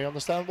 and I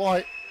understand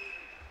why.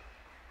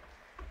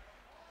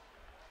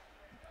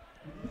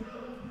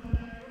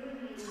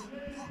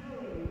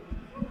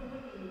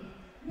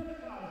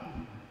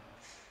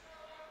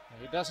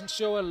 He doesn't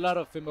show a lot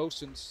of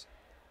emotions,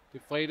 de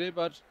Vrede,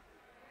 but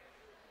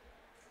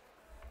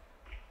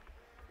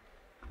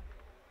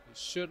you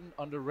shouldn't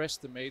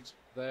underestimate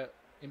the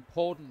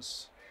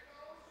importance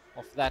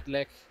of that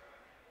leg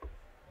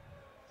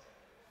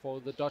for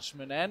the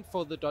Dutchman and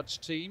for the Dutch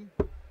team.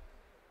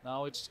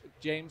 Now it's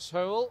James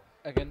Hurrell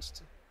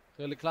against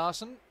Rille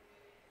Klaassen.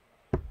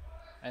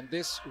 And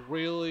this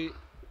really,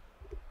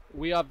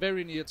 we are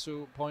very near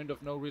to point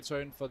of no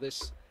return for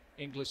this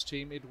English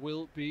team. It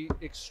will be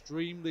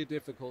extremely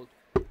difficult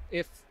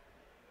if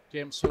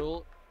James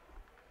Hurrell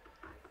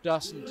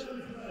doesn't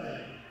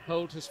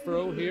hold his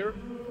throw here.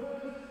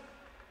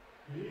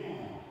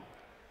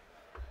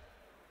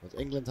 But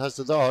England has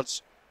the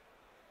darts.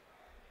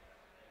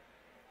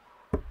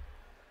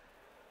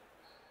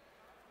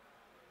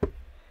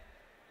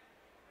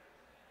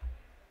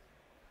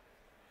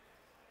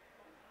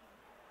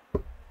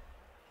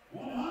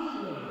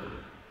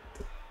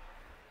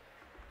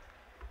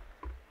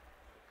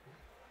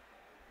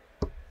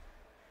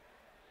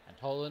 And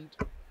Holland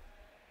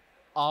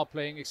are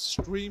playing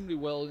extremely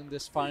well in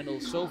this final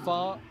so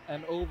far.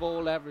 An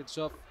overall average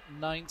of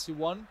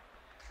 91.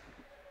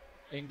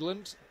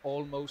 England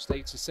almost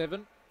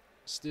 87,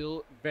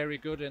 still very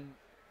good in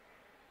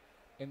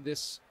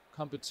this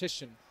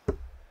competition,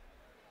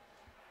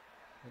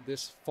 in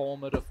this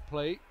format of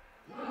play.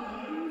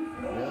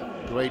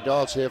 Yeah, great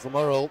darts here from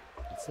Hurrell.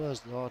 The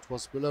first dart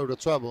was below the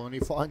treble, and he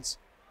finds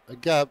a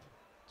gap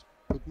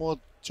to put more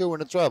 2 in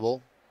the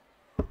treble.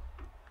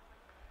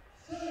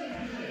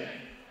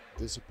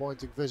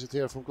 Disappointing visit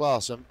here from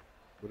Klaassen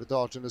with a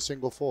dart in the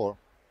single 4.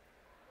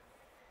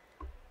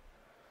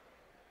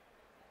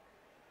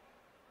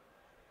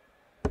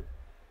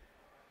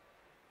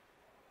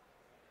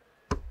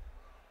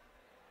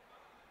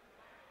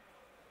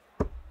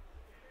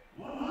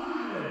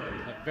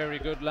 Very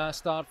good last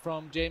start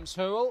from James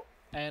Hurrell,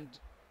 and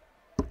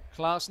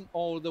Klaassen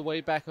all the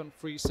way back on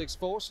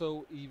 3-6-4,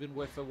 so even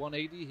with a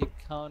 180 he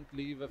can't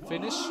leave a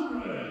finish.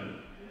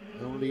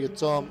 Only a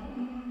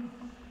Tom.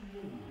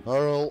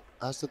 Earl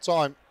has the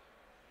time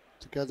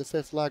to get the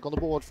 5th leg on the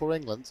board for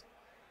England.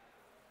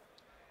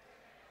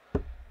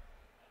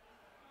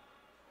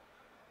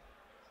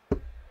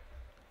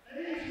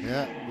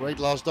 Yeah, great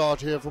last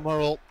dart here from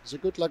Earl. It's a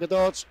good leg of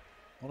darts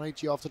on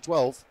 80 after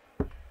 12.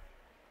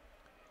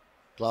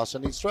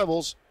 Klaassen needs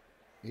trebles.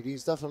 He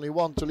needs definitely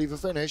 1 to leave a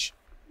finish.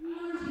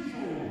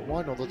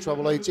 Why not the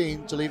treble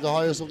 18 to leave the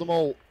highest of them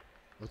all?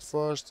 But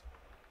first,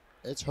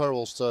 it's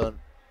Earl's turn.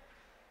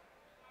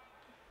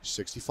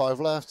 65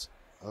 left.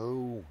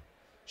 Oh,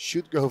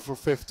 should go for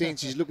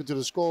 15s. He's looking to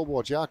the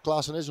scoreboard. Yeah,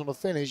 Klaassen is on the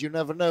finish. You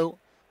never know.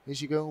 Is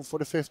he going for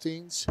the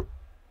 15s?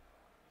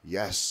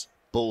 Yes,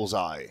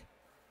 bullseye.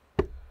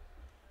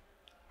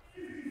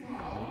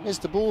 He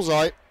missed the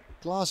bullseye.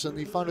 Klaassen,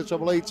 he found a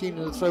treble 18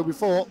 in the throw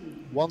before.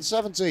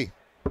 170.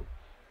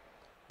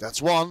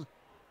 That's 1.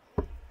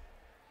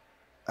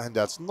 And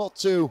that's not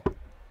 2.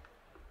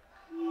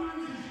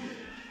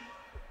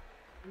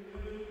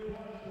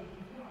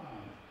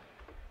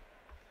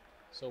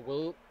 So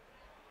we'll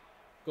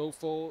go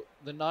for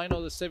the 9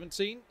 or the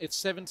 17. It's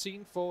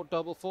 17 for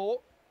double 4.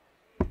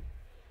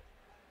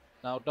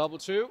 Now double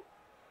 2.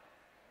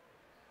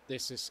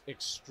 This is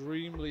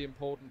extremely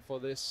important for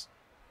this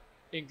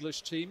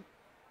English team.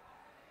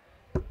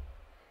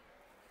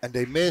 And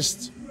they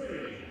missed.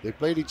 They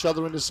played each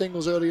other in the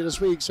singles earlier this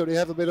week, so they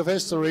have a bit of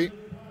history.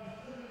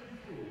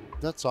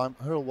 That time,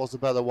 Earl was the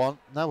better one.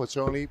 Now it's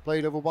only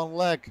played over 1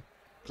 leg.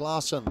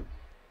 Klaassen.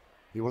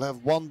 He will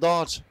have 1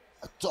 dart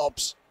at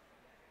tops.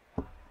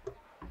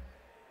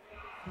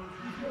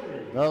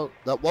 No,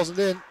 that wasn't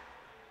in.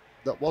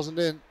 That wasn't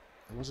in.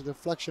 It was a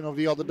deflection of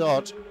the other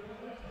dart.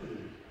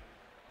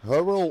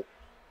 Earl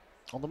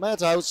on the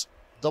madhouse.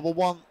 Double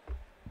 1.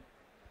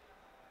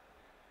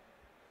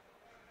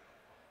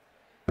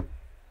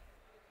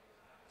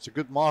 It's a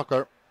good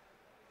marker.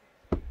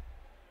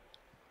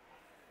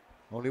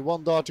 Only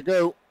 1 dart to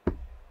go.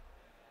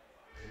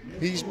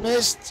 He's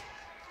missed.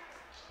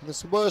 And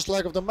it's the worst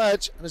leg of the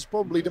match, and it's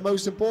probably the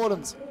most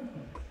important.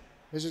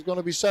 This is going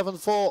to be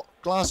 7-4.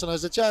 Klaassen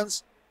has a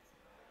chance.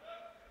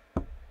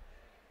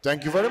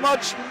 Thank you very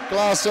much,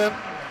 Klaassen.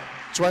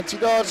 20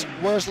 darts,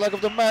 worst leg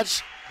of the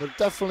match, but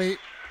definitely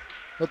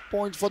a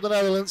point for the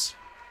Netherlands.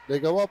 They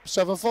go up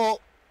 7-4.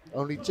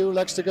 Only 2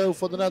 legs to go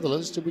for the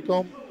Netherlands to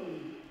become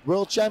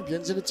world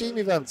champions in the team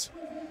event.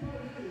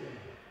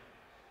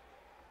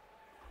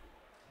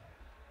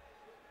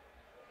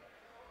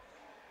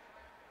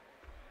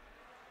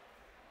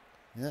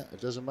 Yeah,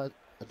 it doesn't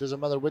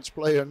matter which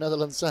player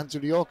Netherlands sent to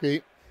the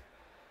hockey.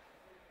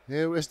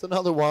 Here is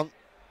another one.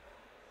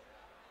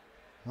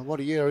 And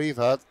what a year he's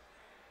had.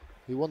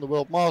 He won the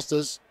World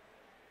Masters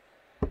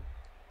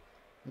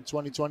in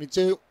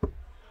 2022.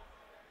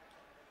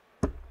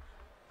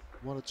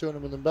 Won a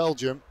tournament in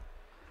Belgium.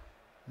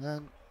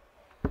 And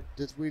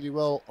did really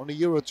well on the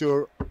Euro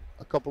Tour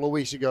a couple of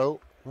weeks ago,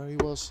 where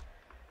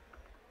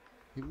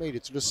he made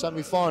it to the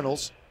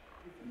semi-finals.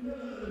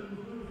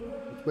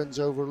 With wins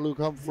over Luke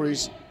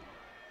Humphries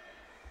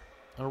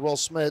and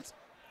Ross Smith.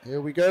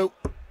 Here we go.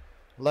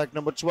 Leg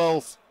number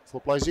 12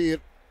 for Plezier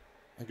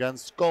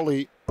against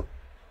Colley.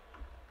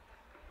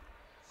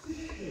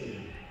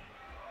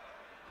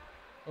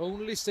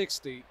 Only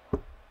 60.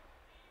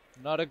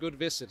 Not a good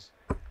visit.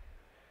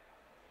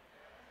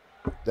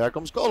 There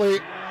comes Colley.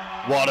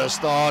 What a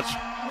start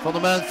from the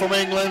man from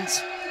England.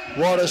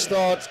 What a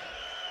start.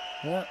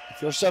 Yeah,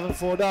 if you're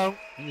 7-4 down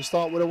and you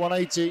start with a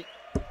 180,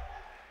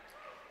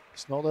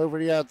 it's not over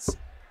yet.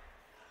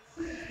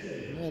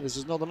 Yeah, this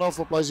is not enough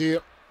for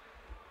Plezier.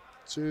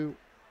 2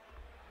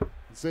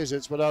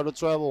 visits without a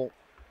treble.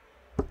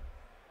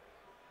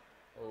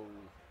 Oh.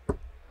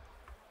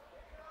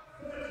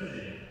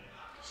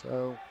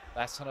 So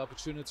that's an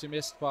opportunity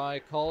missed by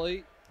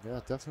Colley.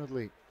 Yeah,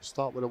 definitely.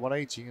 Start with a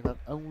 180 and then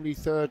only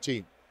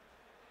 13.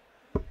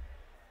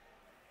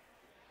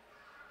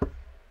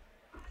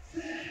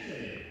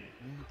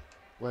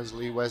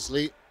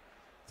 Wesley.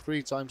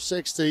 3 times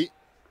 60.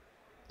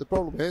 The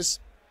problem is,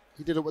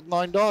 he did it with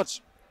 9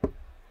 darts.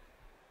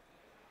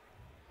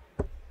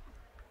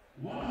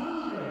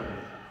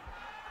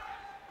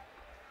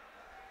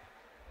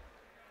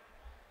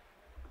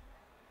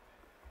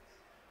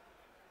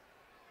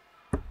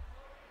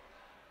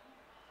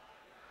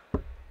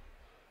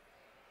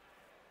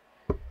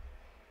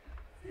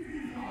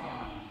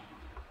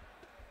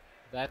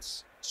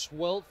 That's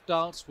 12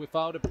 darts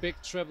without a big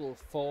treble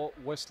for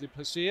Wesley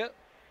Plezier.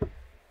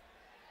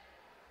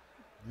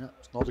 Yeah,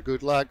 it's not a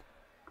good leg.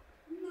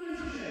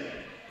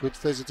 Good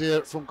visit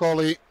here from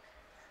Colley.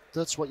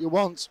 That's what you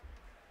want.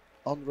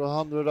 Under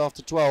 100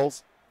 after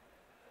 12.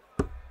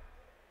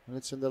 And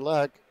it's in the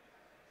leg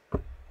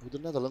who the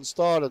Netherlands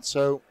started.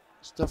 So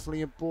it's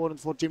definitely important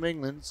for Team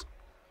England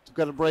to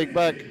get a break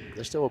back.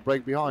 They're still a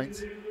break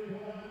behind.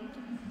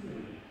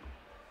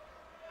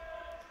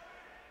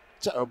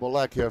 Terrible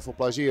leg here for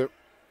Plezier.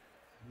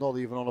 Not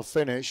even on a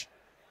finish.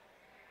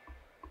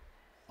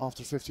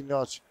 After 15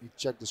 darts, he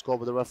checked the score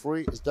with the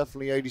referee. It's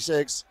definitely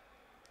 86.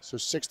 So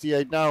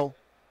 68 now.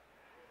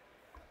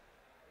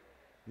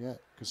 Yeah, you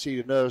can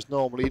see the nerves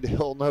normally. They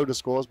all know the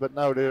scores, but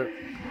now the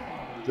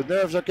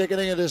nerves are kicking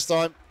in this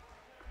time.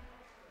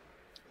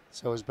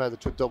 So it's better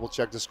to double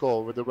check the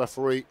score with the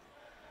referee.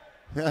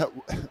 Yeah,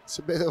 it's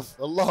a bit of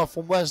a laugh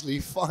from Wesley.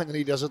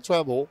 Finally, there's a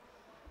treble.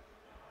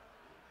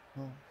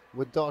 Well,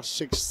 with dart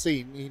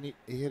 16,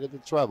 he hit it the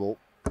treble.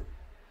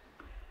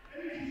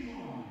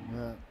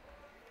 Yeah.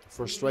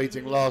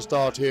 Frustrating last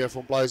dart here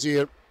from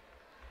Blazier.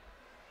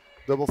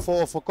 Double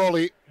 4 for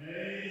Colley.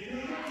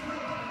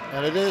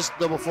 And it is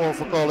double 4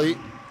 for Colley.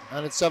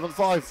 And it's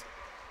 7-5.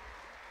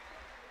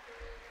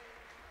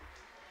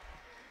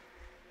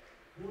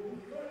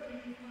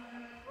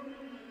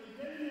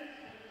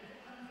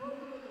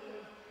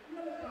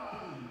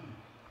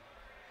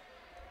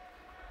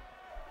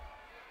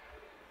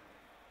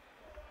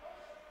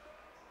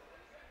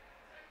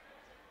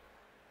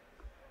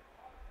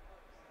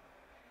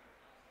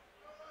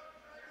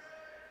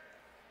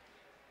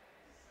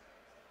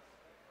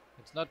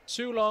 It's not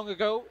too long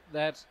ago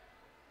that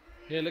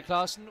Hele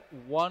Clausen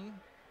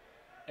won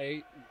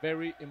a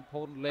very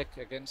important leg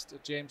against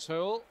James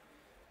Hurl.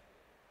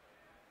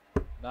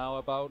 Now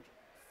about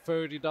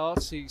 30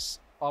 darts, he's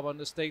up on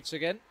the stage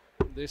again,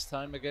 this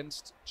time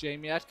against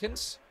Jamie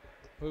Atkins,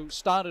 who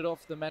started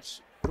off the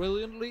match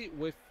brilliantly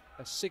with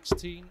a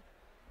 16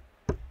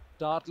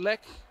 dart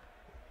leg,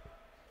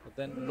 but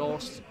then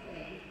lost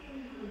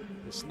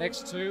his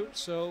next two,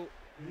 so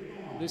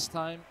this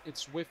time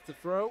it's with the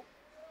throw.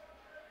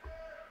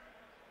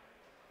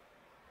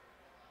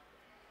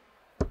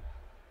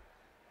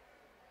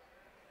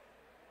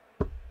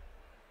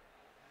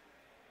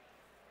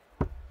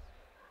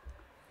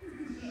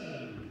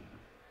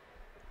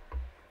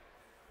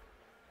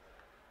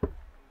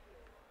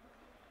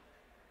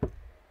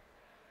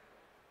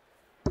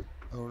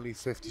 Only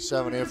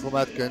 57 here from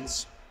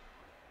Atkins.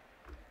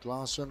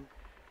 Klaassen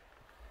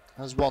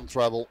has one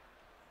treble.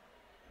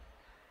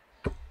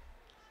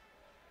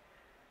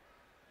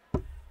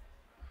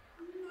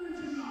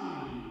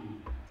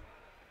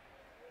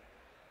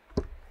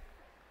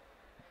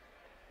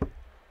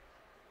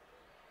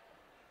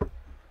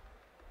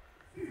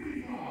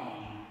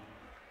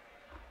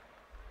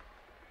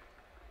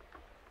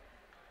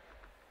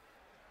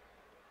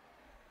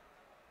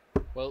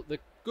 Well, the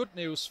good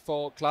news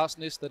for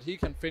Klaassen is that he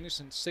can finish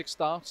in 6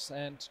 darts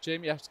and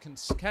Jamie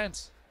Atkins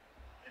can't.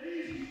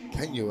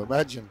 Can you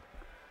imagine?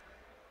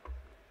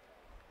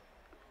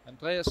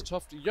 Andreas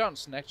Toft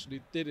Jørgensen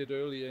actually did it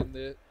earlier in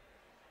the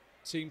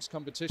team's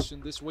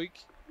competition this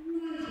week.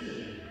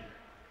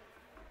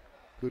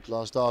 Good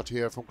last dart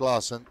here from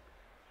Klaassen.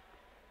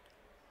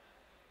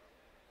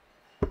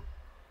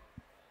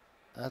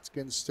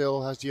 Atkins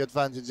still has the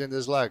advantage in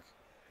this leg.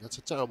 That's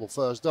a terrible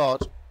first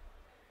dart.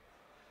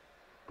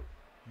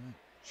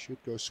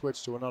 Should go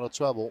switch to another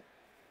treble.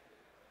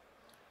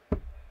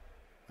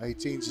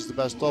 18s is the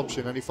best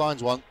option and he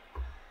finds one.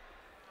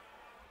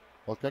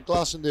 What can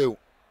Klaassen do?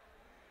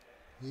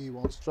 He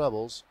wants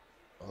trebles.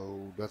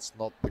 Oh, that's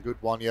not the good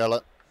one,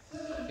 Jelle.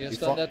 He has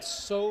done that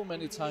so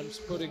many times,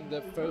 putting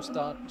the first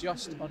dart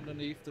just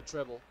underneath the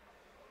treble.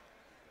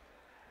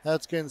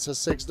 Atkins has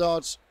 6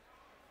 darts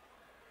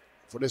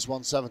for this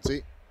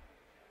 170.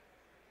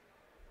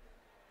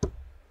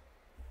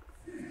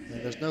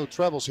 And there's no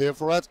trebles here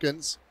for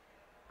Atkins.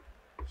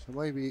 So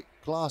maybe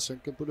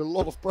Klaassen can put a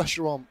lot of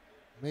pressure on.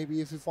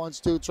 Maybe if he finds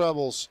 2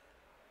 trebles.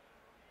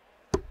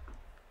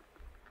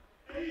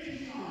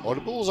 Or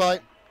the bullseye.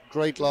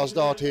 Great last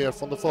dart here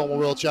from the former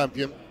world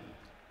champion.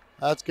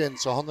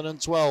 Atkins,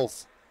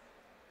 112.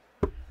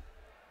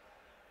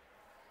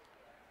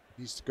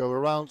 Needs to go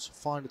around,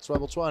 find the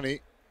treble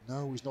 20.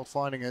 No, he's not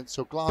finding it,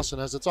 so Klaassen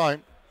has the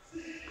time.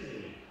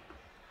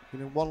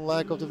 In one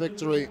leg of the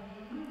victory.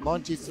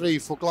 93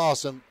 for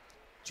Klaassen.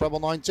 Treble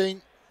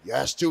 19.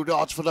 Yes, 2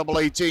 darts for double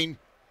 18.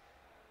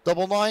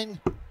 Double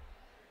 9.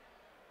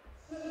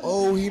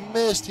 Oh, he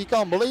missed. He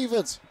can't believe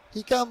it.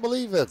 He can't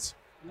believe it.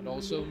 And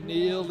also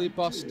nearly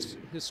busts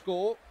his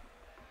score.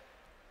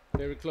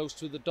 Very close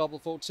to the double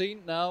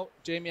 14. Now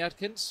Jamie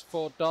Atkins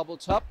for double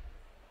top.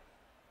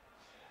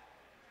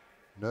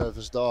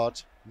 Nervous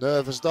dart.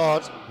 Nervous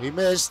dart. He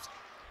missed.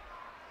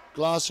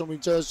 Klaassen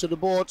returns to the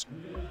board.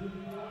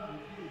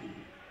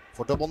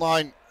 For double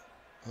 9.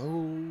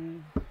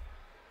 Oh.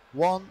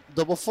 1,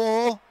 double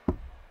 4.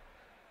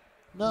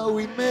 No,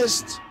 he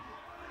missed.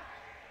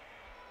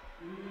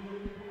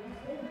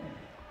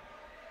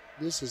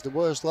 This is the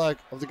worst leg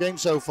of the game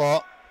so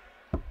far.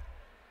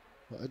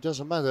 But it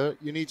doesn't matter,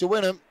 you need to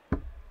win him.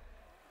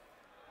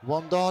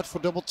 1 dart for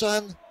double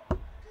 10.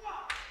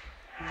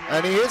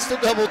 And he hits the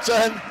double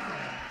 10.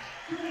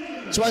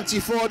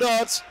 24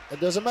 darts. It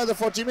doesn't matter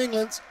for Team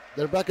England.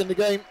 They're back in the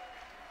game.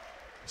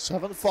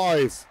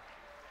 7-5.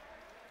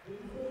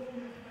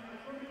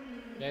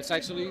 Yeah, it's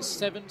actually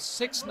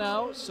 7-6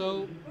 now,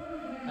 so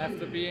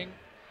after being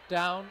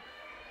down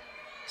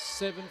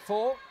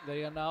 7-4,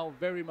 they are now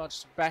very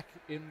much back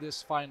in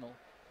this final.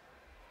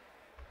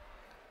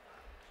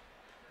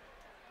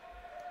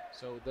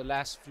 So the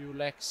last few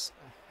legs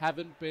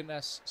haven't been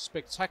as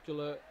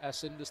spectacular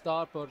as in the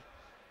start, but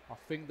I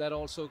think that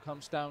also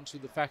comes down to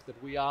the fact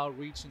that we are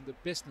reaching the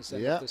business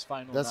end of this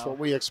final that's now. what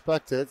we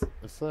expected.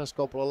 The first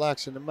couple of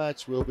laps in the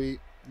match will be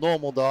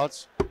normal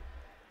darts.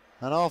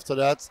 And after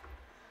that,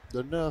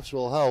 the nerves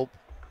will help.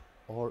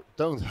 Or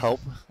don't help,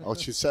 I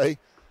should say.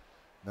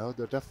 No,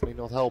 they're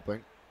definitely not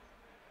helping.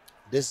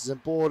 This is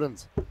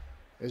important.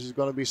 Is it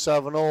going to be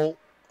 7-all?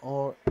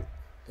 Or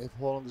if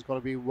Holland is going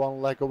to be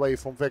one leg away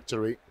from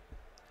victory?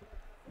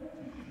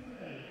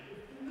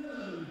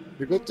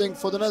 The good thing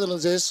for the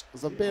Netherlands is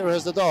Van Peer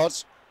has the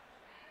darts.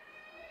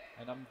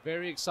 And I'm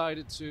very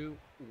excited to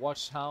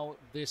watch how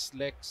this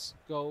leg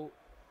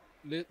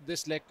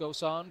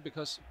goes on,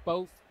 because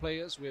both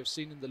players we have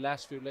seen in the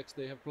last few legs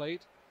they have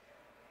played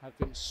have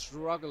been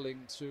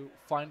struggling to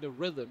find a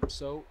rhythm.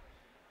 So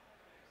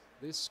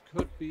this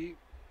could be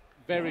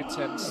very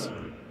tense.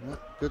 Yeah,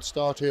 good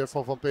start here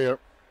for Van Peer.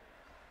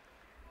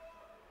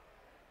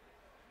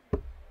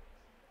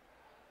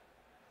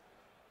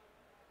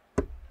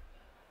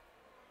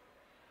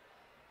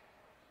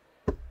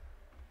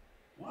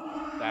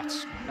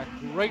 That's a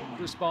great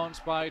response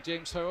by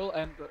James Hurl,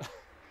 and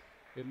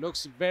it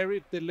looks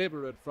very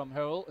deliberate from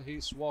Hurl.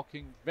 He's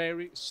walking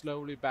very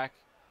slowly back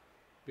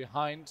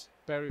behind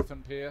Barry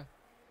Van Peer.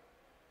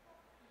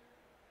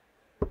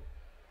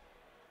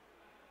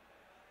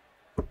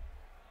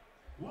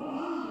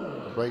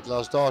 Great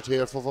last dart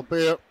here for Van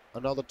Peer.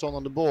 Another ton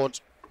on the board.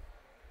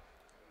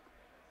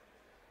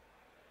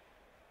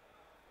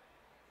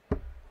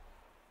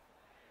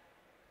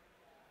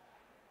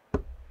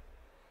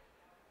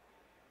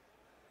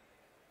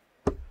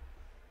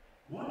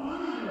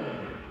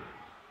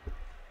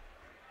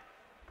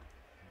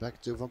 Back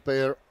to Van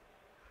Peer.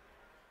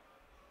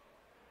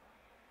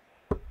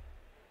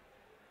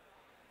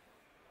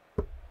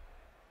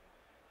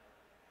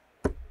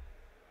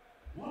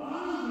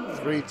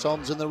 Three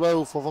tons in a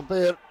row for Van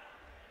Peer.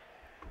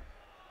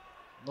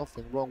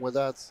 Nothing wrong with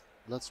that.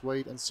 Let's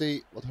wait and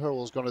see what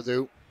Hurl is going to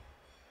do.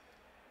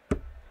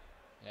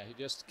 Yeah, he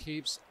just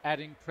keeps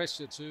adding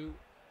pressure to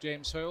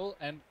James Hurl,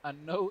 and I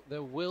know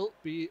there will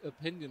be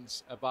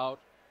opinions about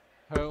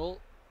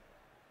Hurl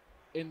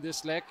in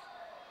this leg.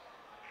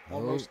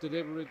 Almost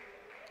deliberate.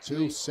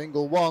 Two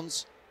single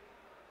ones.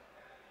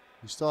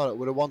 He started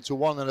with a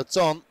 1-1 and a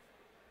ton.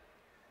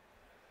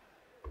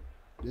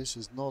 This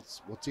is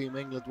not what Team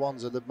England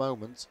wants at the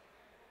moment.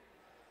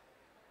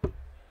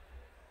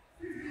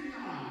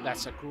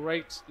 That's a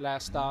great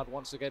last start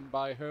once again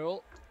by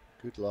Hurl.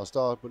 Good last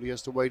start, but he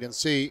has to wait and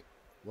see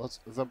what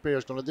Van Peer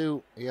is going to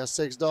do. He has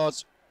 6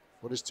 darts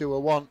for this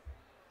 2-1.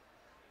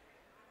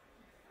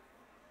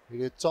 He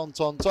did ton.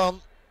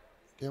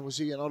 Can we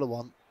see another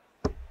one?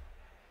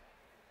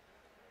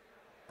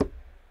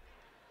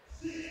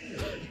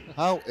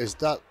 How is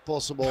that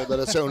possible that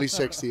it's only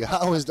 60?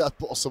 How is that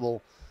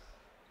possible?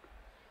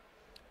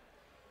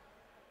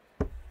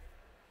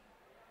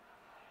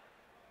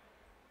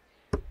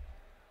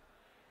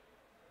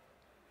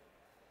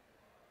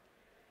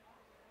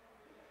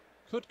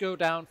 Could go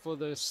down for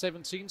the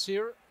 17s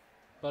here,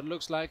 but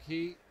looks like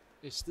he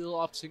is still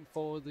opting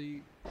for the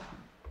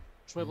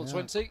treble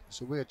 20.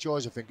 It's a weird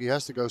choice. I think he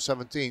has to go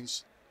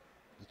 17s.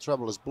 The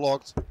treble is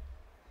blocked.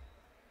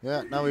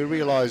 Yeah, now we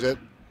realize it.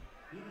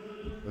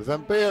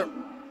 Van Peer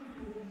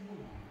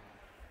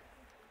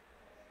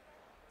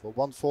for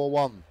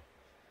 1-4-1.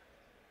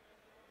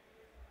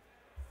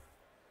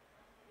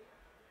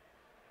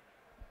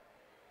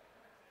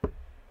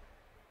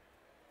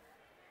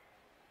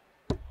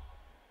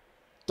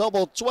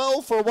 Double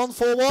 12 for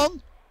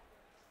 1-4-1.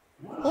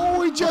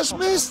 Oh, he just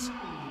missed.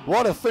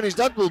 What a finish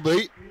that will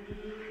be.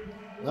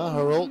 Now,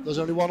 Harold, there's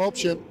only one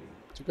option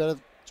to get it,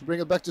 to bring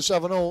it back to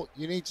 7-all.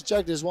 You need to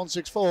check this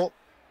 1-6-4.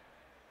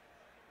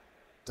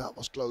 That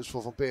was close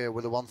for Van Peer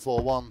with a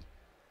 1-4-1.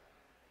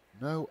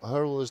 No,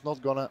 Hurl is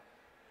not gonna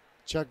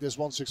check this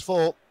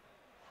 1-6-4.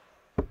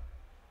 That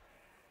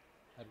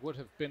would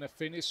have been a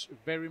finish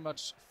very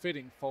much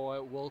fitting for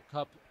a World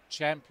Cup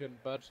champion,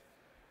 but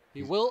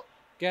he will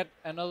get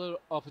another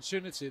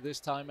opportunity, this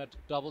time at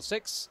double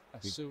 6,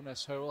 as soon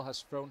as Hurl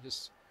has thrown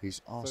his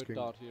third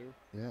dart here.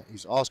 Yeah,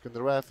 he's asking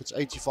the ref. It's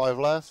 85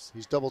 left.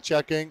 He's double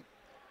checking.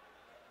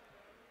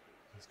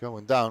 He's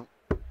going down.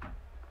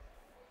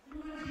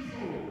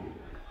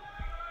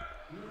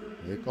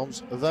 Here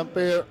comes Van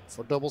Peer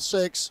for double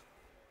 6.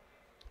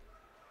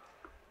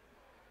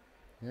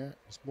 Yeah,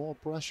 it's more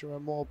pressure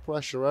and more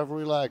pressure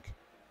every leg.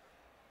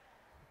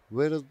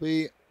 Will it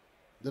be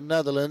the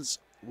Netherlands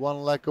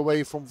one leg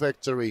away from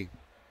victory?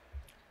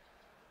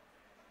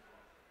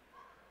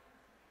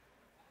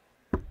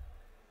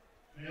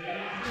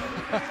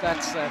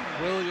 That's a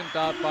brilliant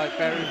dart by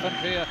Barry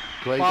Van Peer,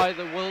 by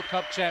the World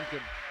Cup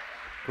champion.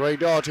 Great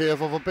dart here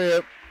for Van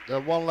Peer. They're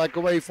one leg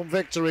away from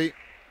victory.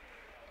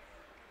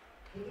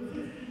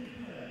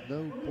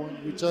 No point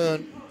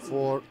return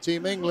for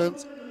Team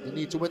England. They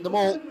need to win them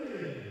all.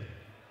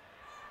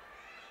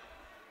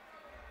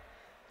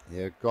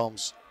 Here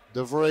comes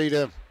De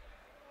Vrede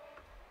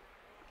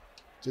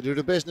to do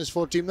the business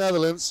for Team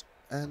Netherlands,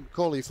 and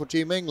Colley for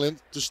Team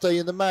England to stay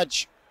in the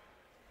match.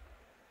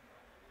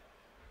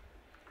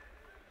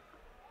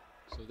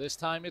 So this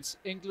time it's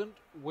England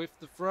with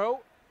the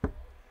throw.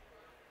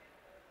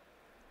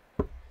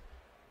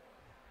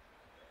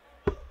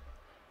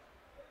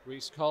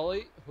 Reece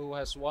Colley, who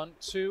has won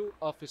 2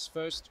 of his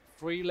first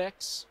 3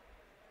 legs.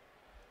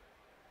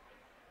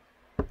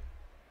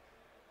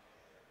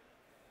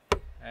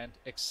 And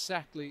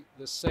exactly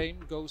the same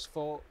goes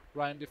for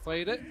Ryan de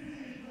Vrede.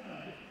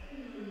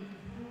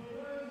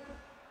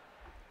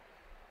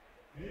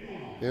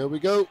 Here we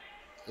go.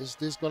 Is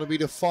this going to be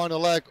the final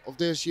leg of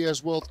this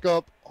year's World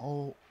Cup?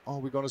 Oh, are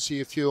we going to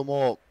see a few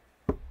more?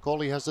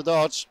 Colley has the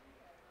darts.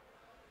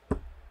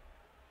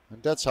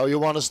 And that's how you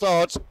want to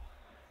start.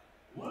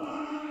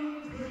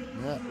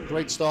 Yeah,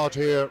 great start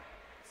here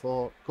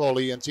for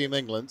Colley and Team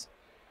England.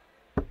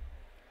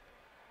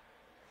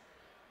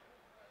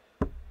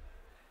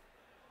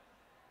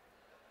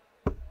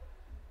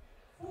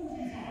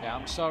 Yeah,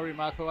 I'm sorry,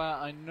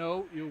 Marcoa. I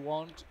know you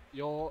want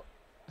your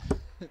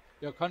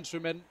your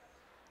countrymen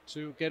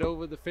to get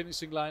over the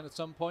finishing line at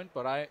some point,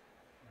 but I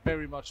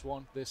very much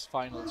want this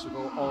final to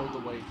go all the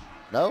way.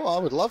 No, I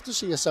would love to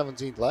see a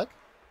 17th leg.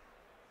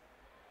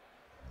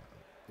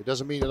 It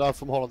doesn't mean that I'm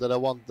from Holland that I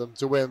want them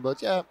to win,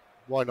 but yeah,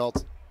 why not?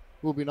 It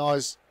would be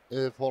nice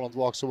if Holland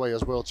walks away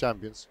as world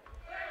champions.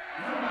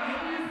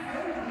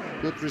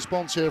 Good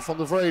response here from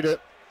de Vrede.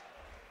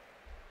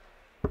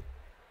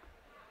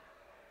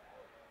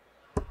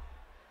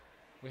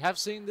 We have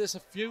seen this a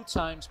few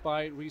times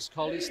by Reece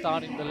Colley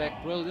starting the leg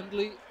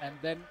brilliantly and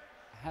then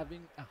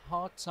having a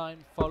hard time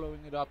following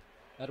it up.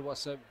 That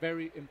was a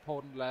very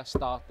important last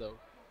start though.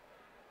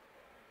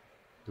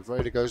 De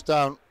Vrede goes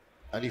down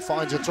and he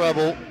finds a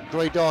treble.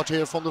 Great dart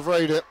here from de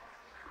Vrede.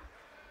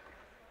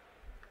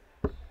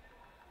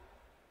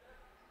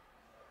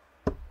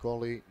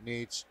 Colley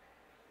needs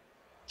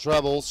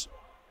trebles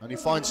and he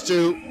finds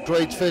 2.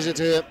 Great visit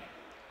here.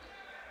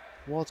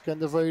 What can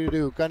de Vrede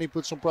do? Can he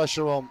put some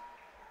pressure on?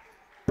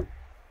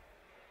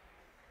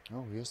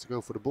 Oh, he has to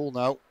go for the ball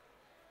now.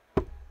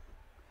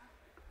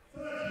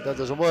 That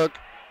doesn't work.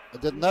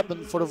 It didn't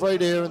happen for de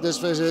Vrede here in this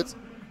visit.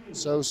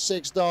 So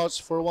 6 darts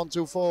for a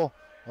 1-2-4.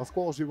 Of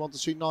course, we want to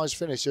see nice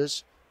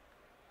finishes.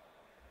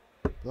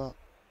 But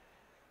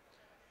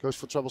goes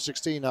for treble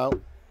 16 now.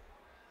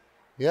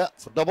 Yeah,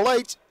 for double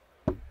 8.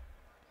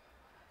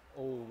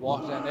 Oh,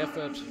 what an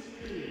effort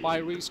by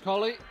Reece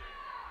Colley.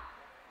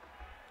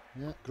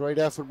 Yeah, great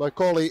effort by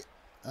Colley.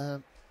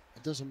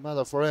 It doesn't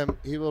matter for him.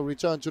 He will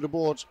return to the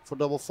board for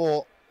double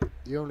 4.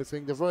 The only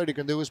thing de Vrede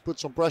can do is put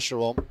some pressure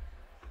on.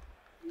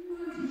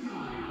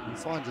 He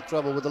finds the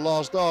treble with the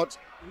last dart.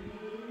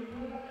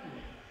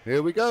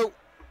 Here we go.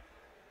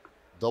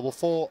 Double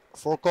 4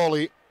 for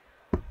Colley.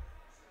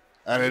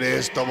 And it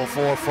is double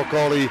 4 for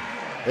Colley.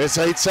 It's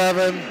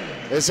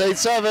 8-7. It's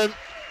 8-7.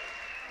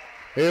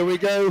 Here we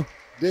go.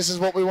 This is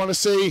what we want to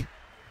see.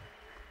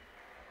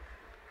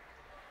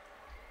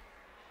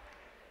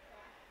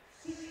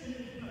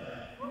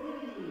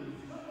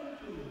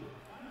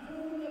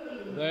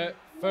 The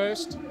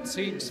first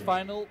team's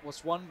final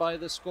was won by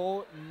the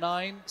score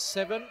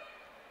 9-7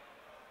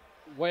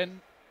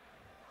 when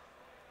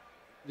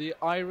the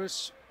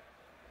Irish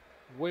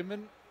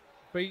women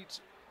beat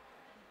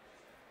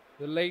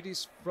the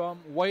ladies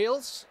from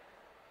Wales.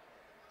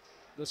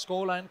 The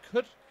scoreline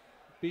could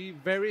be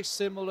very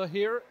similar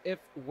here if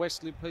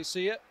Wesley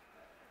Plaisir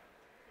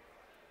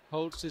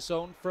holds his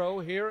own throw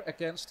here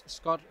against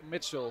Scott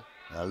Mitchell.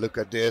 Now look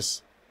at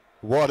this.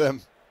 What a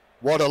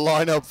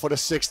lineup for the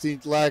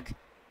 16th leg.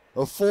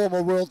 A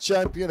former world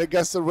champion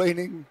against the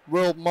reigning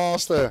world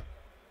master.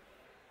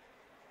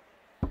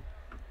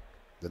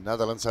 The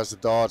Netherlands has the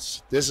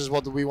darts. This is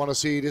what we want to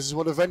see. This is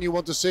what the venue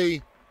want to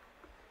see.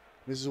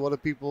 This is what the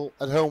people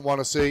at home want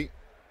to see.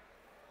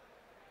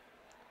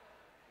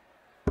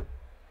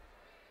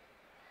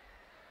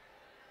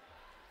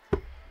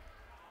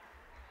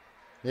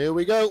 Here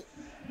we go.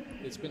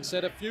 It's been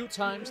said a few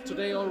times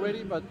today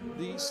already, but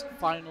these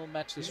final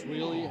matches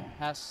really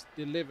has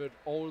delivered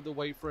all the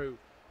way through.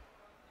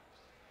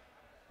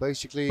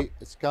 Basically,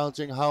 it's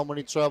counting how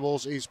many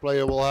trebles each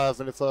player will have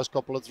in the first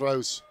couple of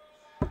throws.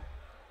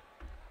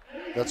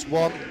 That's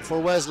 1 for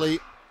Wesley.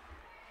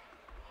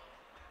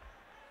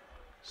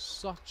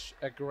 Such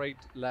a great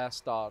last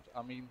start.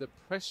 I mean, the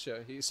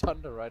pressure he's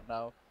under right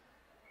now.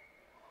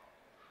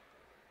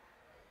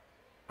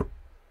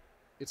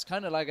 It's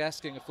kind of like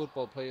asking a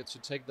football player to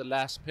take the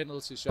last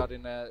penalty shot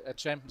in a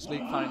Champions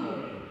League final.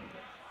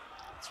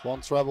 It's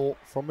 1 treble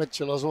for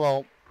Mitchell as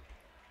well.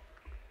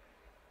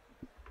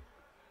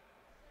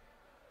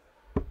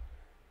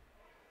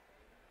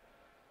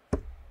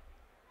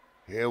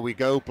 Here we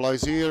go,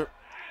 Plaisir.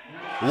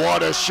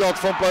 What a shot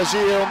from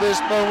Plaisir on this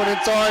moment in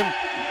time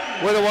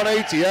with a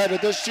 180. Yeah, the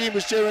Dutch team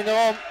is cheering him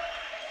on.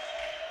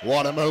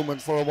 What a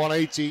moment for a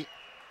 180.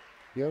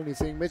 The only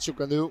thing Mitchell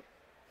can do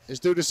is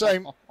do the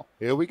same.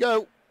 Here we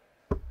go.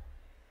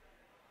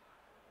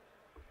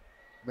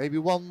 Maybe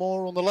 1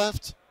 more on the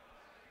left.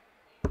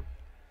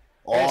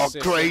 Oh,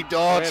 great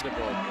dart.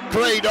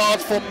 Great dart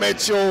from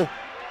Mitchell.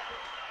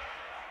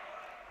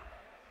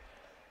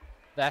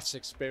 That's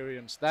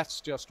experience. That's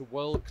just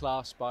world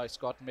class by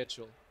Scott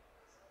Mitchell.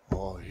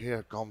 Oh,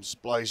 here comes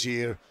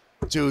Blazier.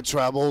 2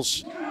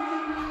 trebles.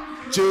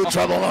 2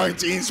 treble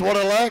 19s. What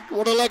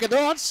a leg of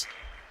darts.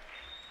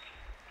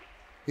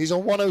 He's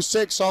on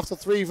 106 after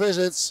 3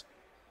 visits.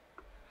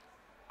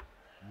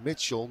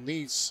 Mitchell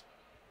needs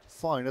to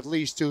find at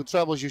least 2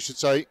 trebles, you should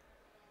say.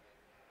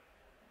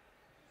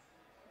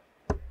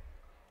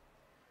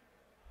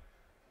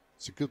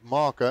 It's a good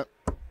marker.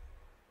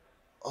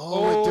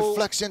 Oh, it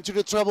deflects into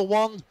the treble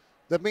 1.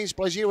 That means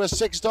Blazier has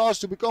 6 darts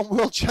to become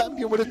world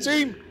champion with the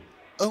team.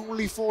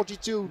 Only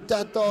 42,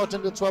 that dart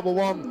in the treble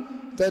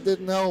 1. That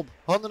didn't help.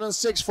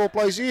 106 for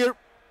Blazier.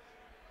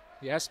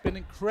 He has been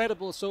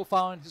incredible so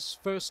far in his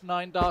first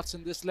 9 darts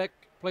in this leg,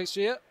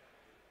 Blazier.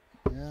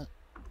 Yeah,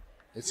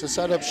 it's a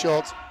setup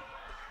shot.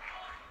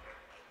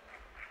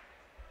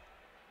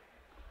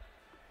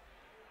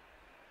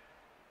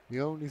 The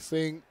only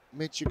thing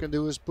Mitch you can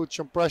do is put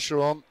some pressure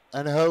on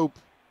and hope.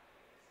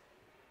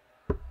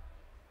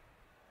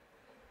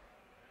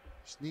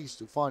 Just needs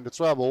to find the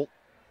treble.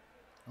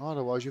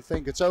 Otherwise you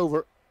think it's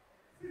over.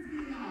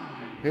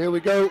 Here we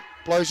go,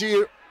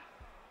 Blazier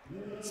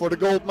for the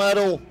gold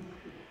medal.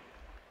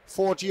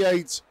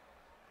 48.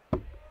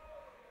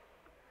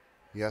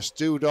 He has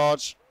 2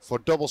 darts for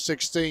double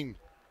 16.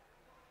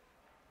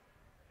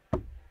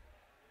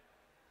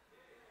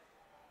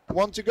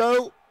 1 to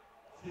go.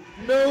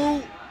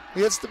 No,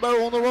 he hits the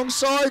bow on the wrong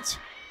side.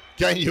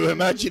 Can you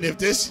imagine if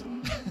this?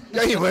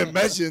 Can you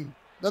imagine?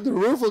 Then the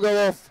roof will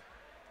go off.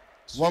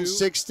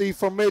 160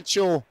 for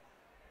Mitchell.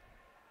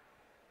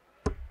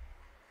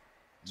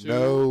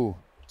 No.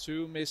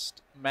 2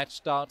 missed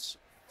match darts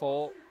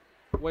for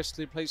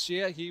Wesley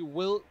Blazier. He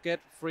will get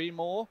 3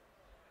 more.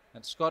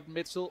 And Scott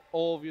Mitchell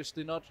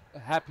obviously not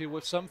happy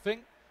with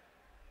something.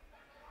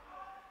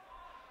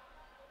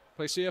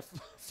 Blazier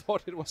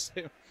thought it was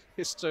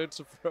his turn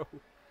to throw.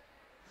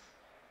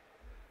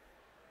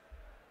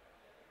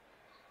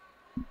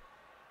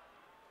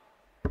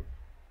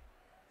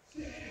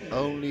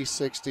 Only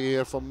 60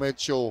 here from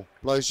Mitchell.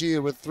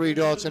 Blazier with 3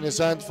 darts in his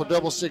hand for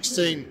double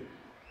 16.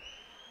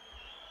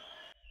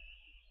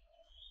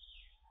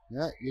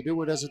 Yeah, you do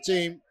it as a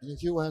team, and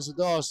if you has a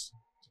dart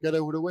to get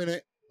over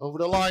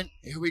the line.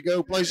 Here we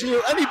go,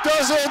 Blazier, and he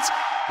does it!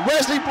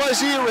 Wesley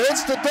Blazier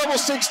hits the double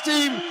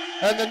 16,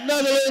 and the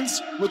Netherlands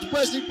with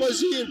Wesley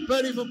Blazier,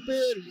 Benny van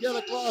Peer,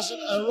 Jelle Klaassen,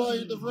 and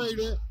Ryan de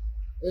Vrede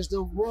is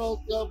the World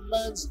Cup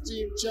men's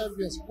team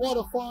champions. What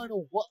a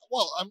final!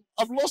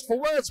 I'm lost for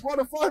words. What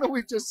a final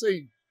we've just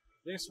seen.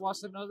 This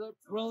was another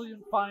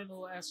brilliant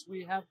final, as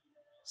we have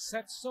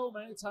said so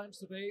many times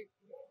today.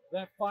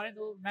 The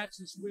final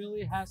matches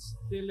really has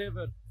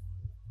delivered.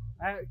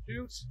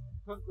 Huge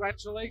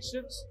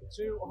congratulations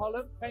to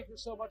Holland. Thank you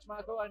so much,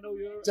 Marco. I know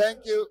you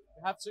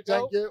have to go.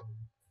 Thank you.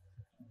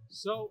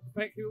 So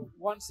thank you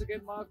once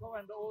again, Marco,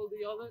 and all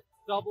the other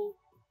double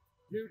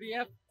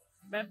WDF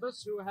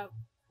members who have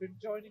been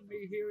joining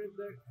me here in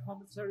the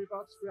commentary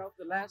box throughout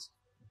the last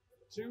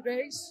 2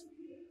 days.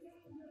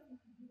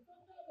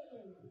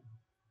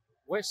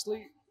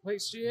 Wesley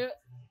Blazier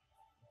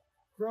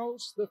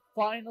throws the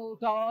final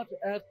dart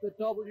at the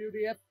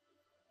WDF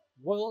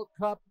World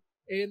Cup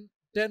in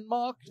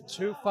Denmark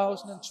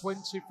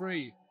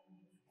 2023.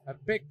 A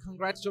big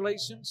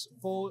congratulations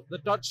for the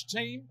Dutch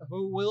team,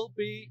 who will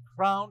be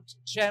crowned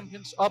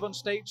champions up on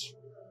stage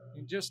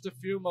in just a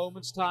few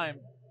moments' time.